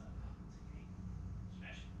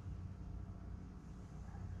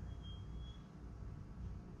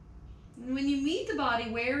 And when you meet the body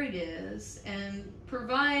where it is and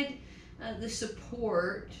provide the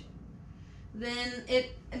support, then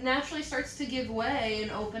it naturally starts to give way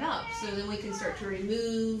and open up. So then we can start to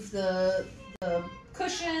remove the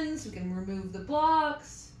cushions, we can remove the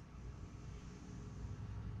blocks.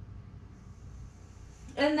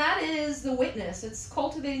 And that is the witness. It's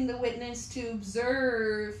cultivating the witness to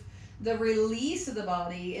observe the release of the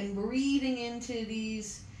body and breathing into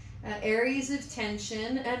these areas of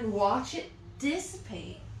tension and watch it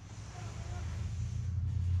dissipate.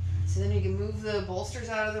 So then you can move the bolsters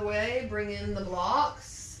out of the way, bring in the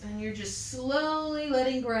blocks, and you're just slowly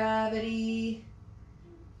letting gravity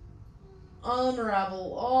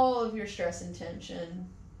unravel all of your stress and tension.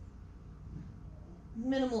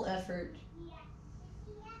 Minimal effort.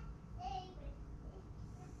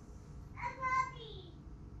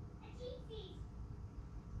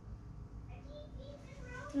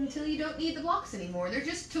 Until you don't need the blocks anymore. They're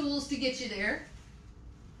just tools to get you there.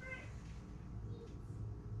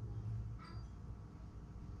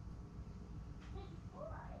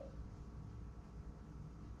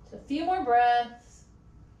 So a few more breaths.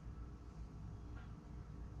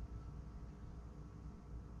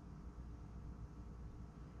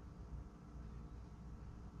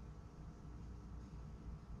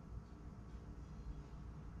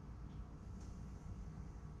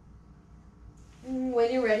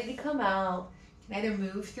 When you're ready to come out, you can either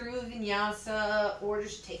move through a vinyasa or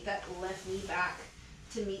just take that left knee back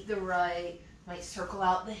to meet the right. Might circle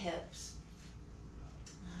out the hips.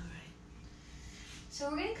 All right. So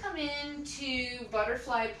we're going to come into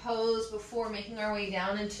butterfly pose before making our way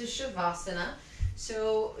down into Shavasana.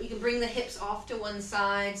 So you can bring the hips off to one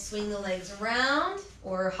side, swing the legs around,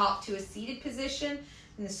 or hop to a seated position,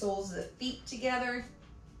 and the soles of the feet together.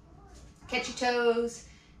 Catch your toes.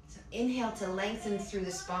 So inhale to lengthen through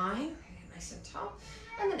the spine, nice and tall,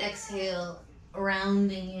 and then exhale,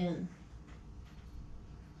 rounding in.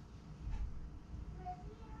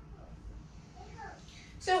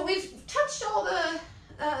 So we've touched all the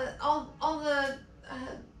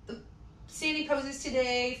standing poses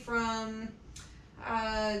today, from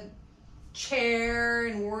chair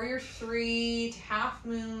and warrior 3 to half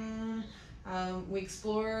moon. We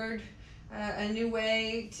explored a new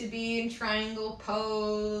way to be in triangle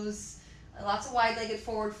pose, lots of wide-legged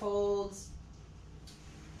forward folds.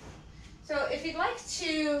 So if you'd like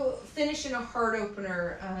to finish in a heart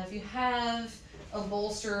opener, if you have a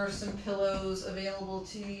bolster or some pillows available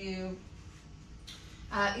to you,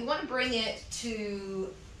 you want to bring it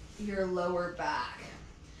to your lower back.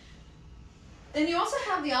 Then you also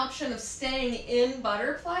have the option of staying in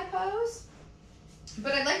butterfly pose,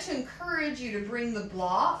 but I'd like to encourage you to bring the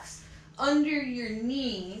blocks under your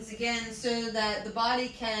knees, again, so that the body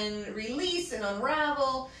can release and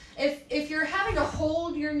unravel. If you're having to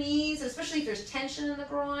hold your knees, especially if there's tension in the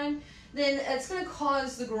groin, then it's going to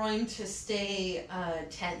cause the groin to stay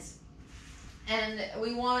tense. And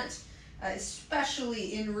we want,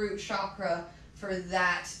 especially in root chakra, for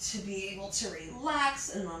that to be able to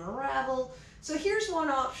relax and unravel. So here's one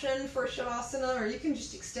option for Shavasana, or you can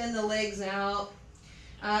just extend the legs out.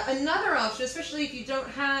 Another option, especially if you don't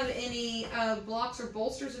have any blocks or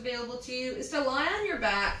bolsters available to you, is to lie on your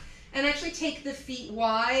back and actually take the feet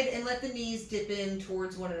wide and let the knees dip in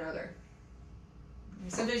towards one another.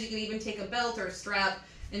 Sometimes you can even take a belt or a strap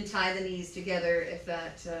and tie the knees together if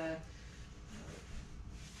that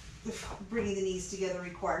if bringing the knees together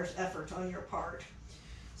requires effort on your part.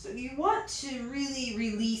 So you want to really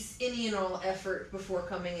release any and all effort before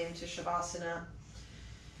coming into Shavasana.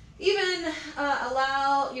 Even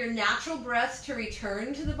allow your natural breath to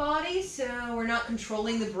return to the body, so we're not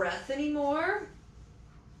controlling the breath anymore.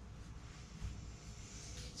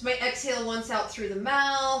 So might exhale once out through the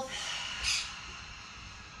mouth.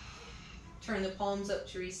 Turn the palms up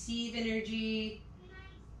to receive energy.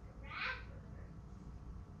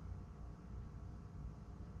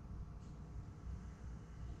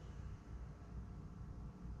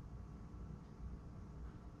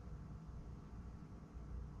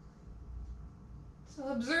 So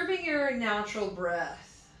observing your natural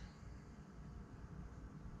breath.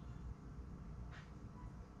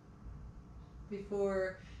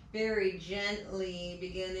 Before very gently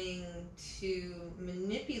beginning to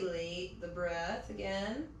manipulate the breath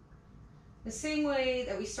again. The same way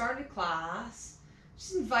that we started class,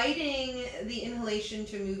 just inviting the inhalation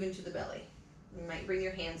to move into the belly. You might bring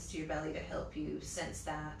your hands to your belly to help you sense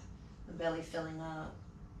that, the belly filling up.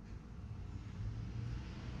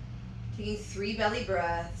 Taking 3 belly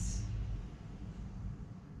breaths.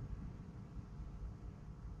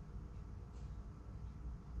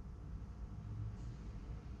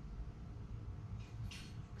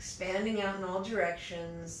 Expanding out in all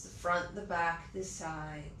directions, the front, the back, the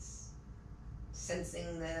sides.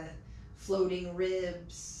 Sensing the floating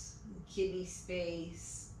ribs, kidney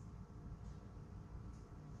space.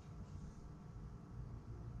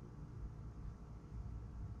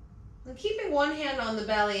 And keeping one hand on the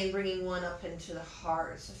belly and bringing one up into the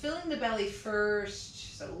heart. So filling the belly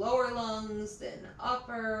first, so lower lungs, then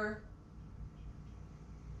upper.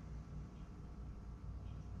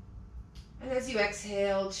 And as you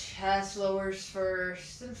exhale, chest lowers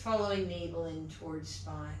first, and following navel in towards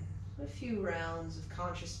spine. A few rounds of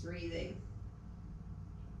conscious breathing.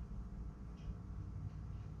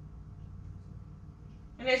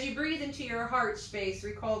 And as you breathe into your heart space,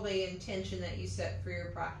 recall the intention that you set for your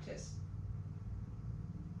practice.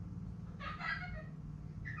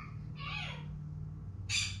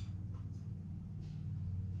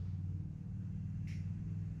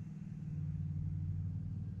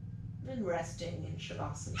 And resting in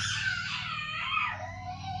Shavasana.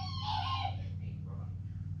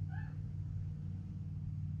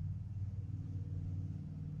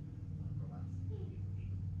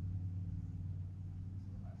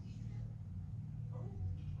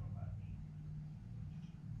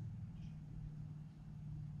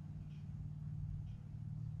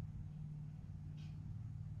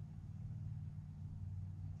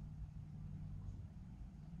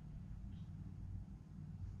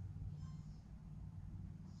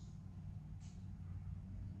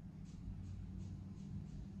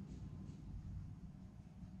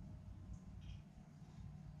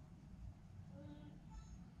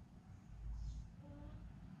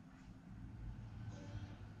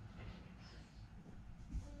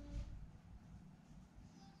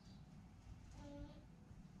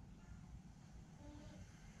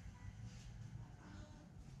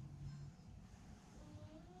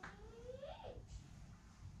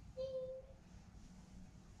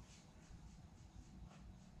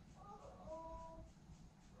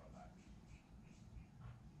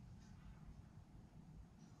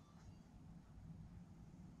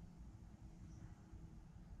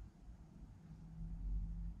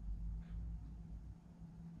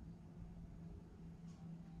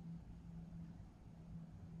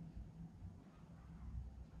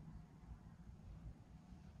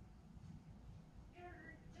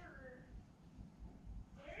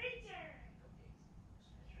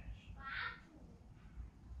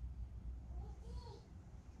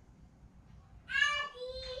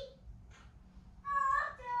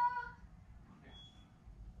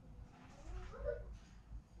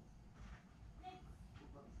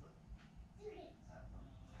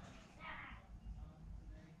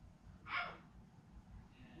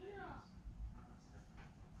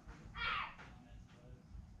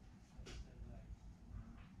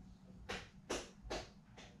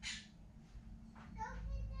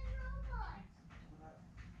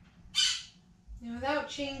 Now, without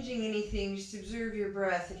changing anything, just observe your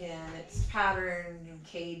breath again, its pattern and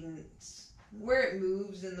cadence, where it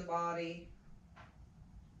moves in the body.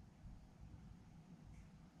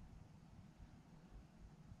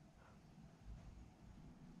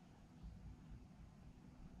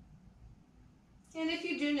 And if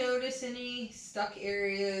you do notice any stuck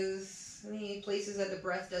areas, any places that the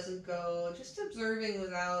breath doesn't go, just observing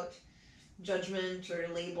without judgment or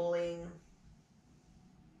labeling.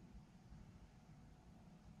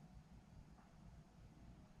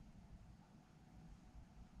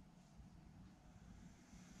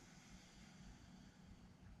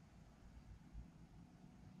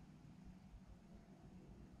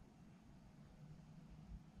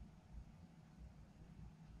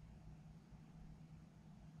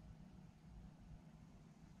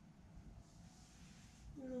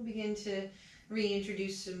 We'll begin to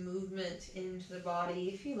reintroduce some movement into the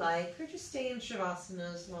body if you like, or just stay in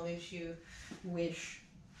Shavasana as long as you wish.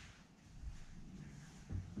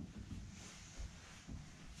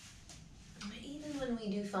 Even when we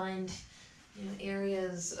do find,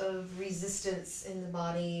 areas of resistance in the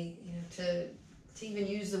body, to even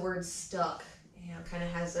use the word stuck, kind of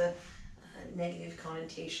has a negative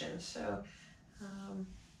connotation. So,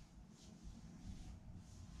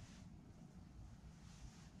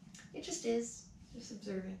 it just is. Just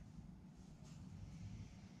observing.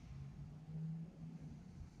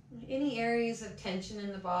 Any areas of tension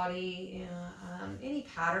in the body, any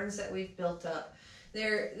patterns that we've built up,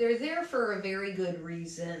 they're there for a very good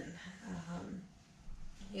reason.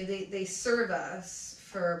 They serve us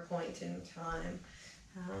for a point in time,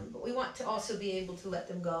 but we want to also be able to let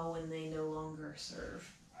them go when they no longer serve.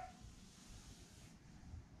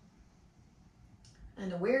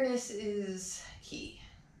 And awareness is key.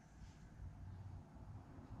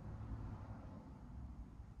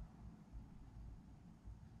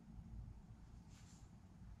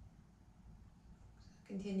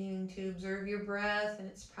 Continuing to observe your breath and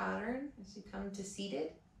its pattern as you come to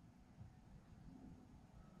seated.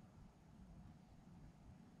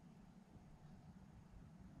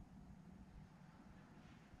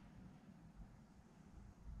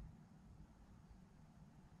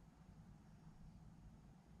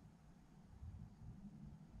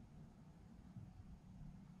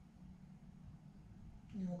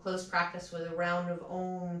 And we'll close practice with a round of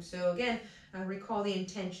Om. So again, recall the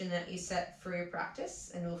intention that you set for your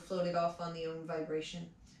practice, and we'll float it off on the Om vibration.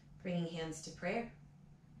 Bringing hands to prayer.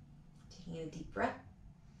 Taking a deep breath.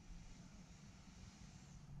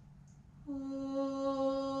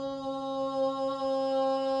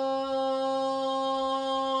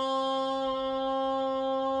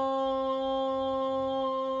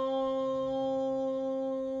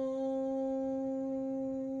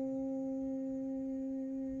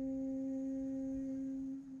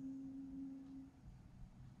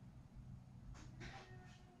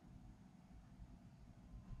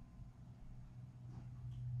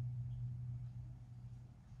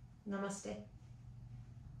 Namaste.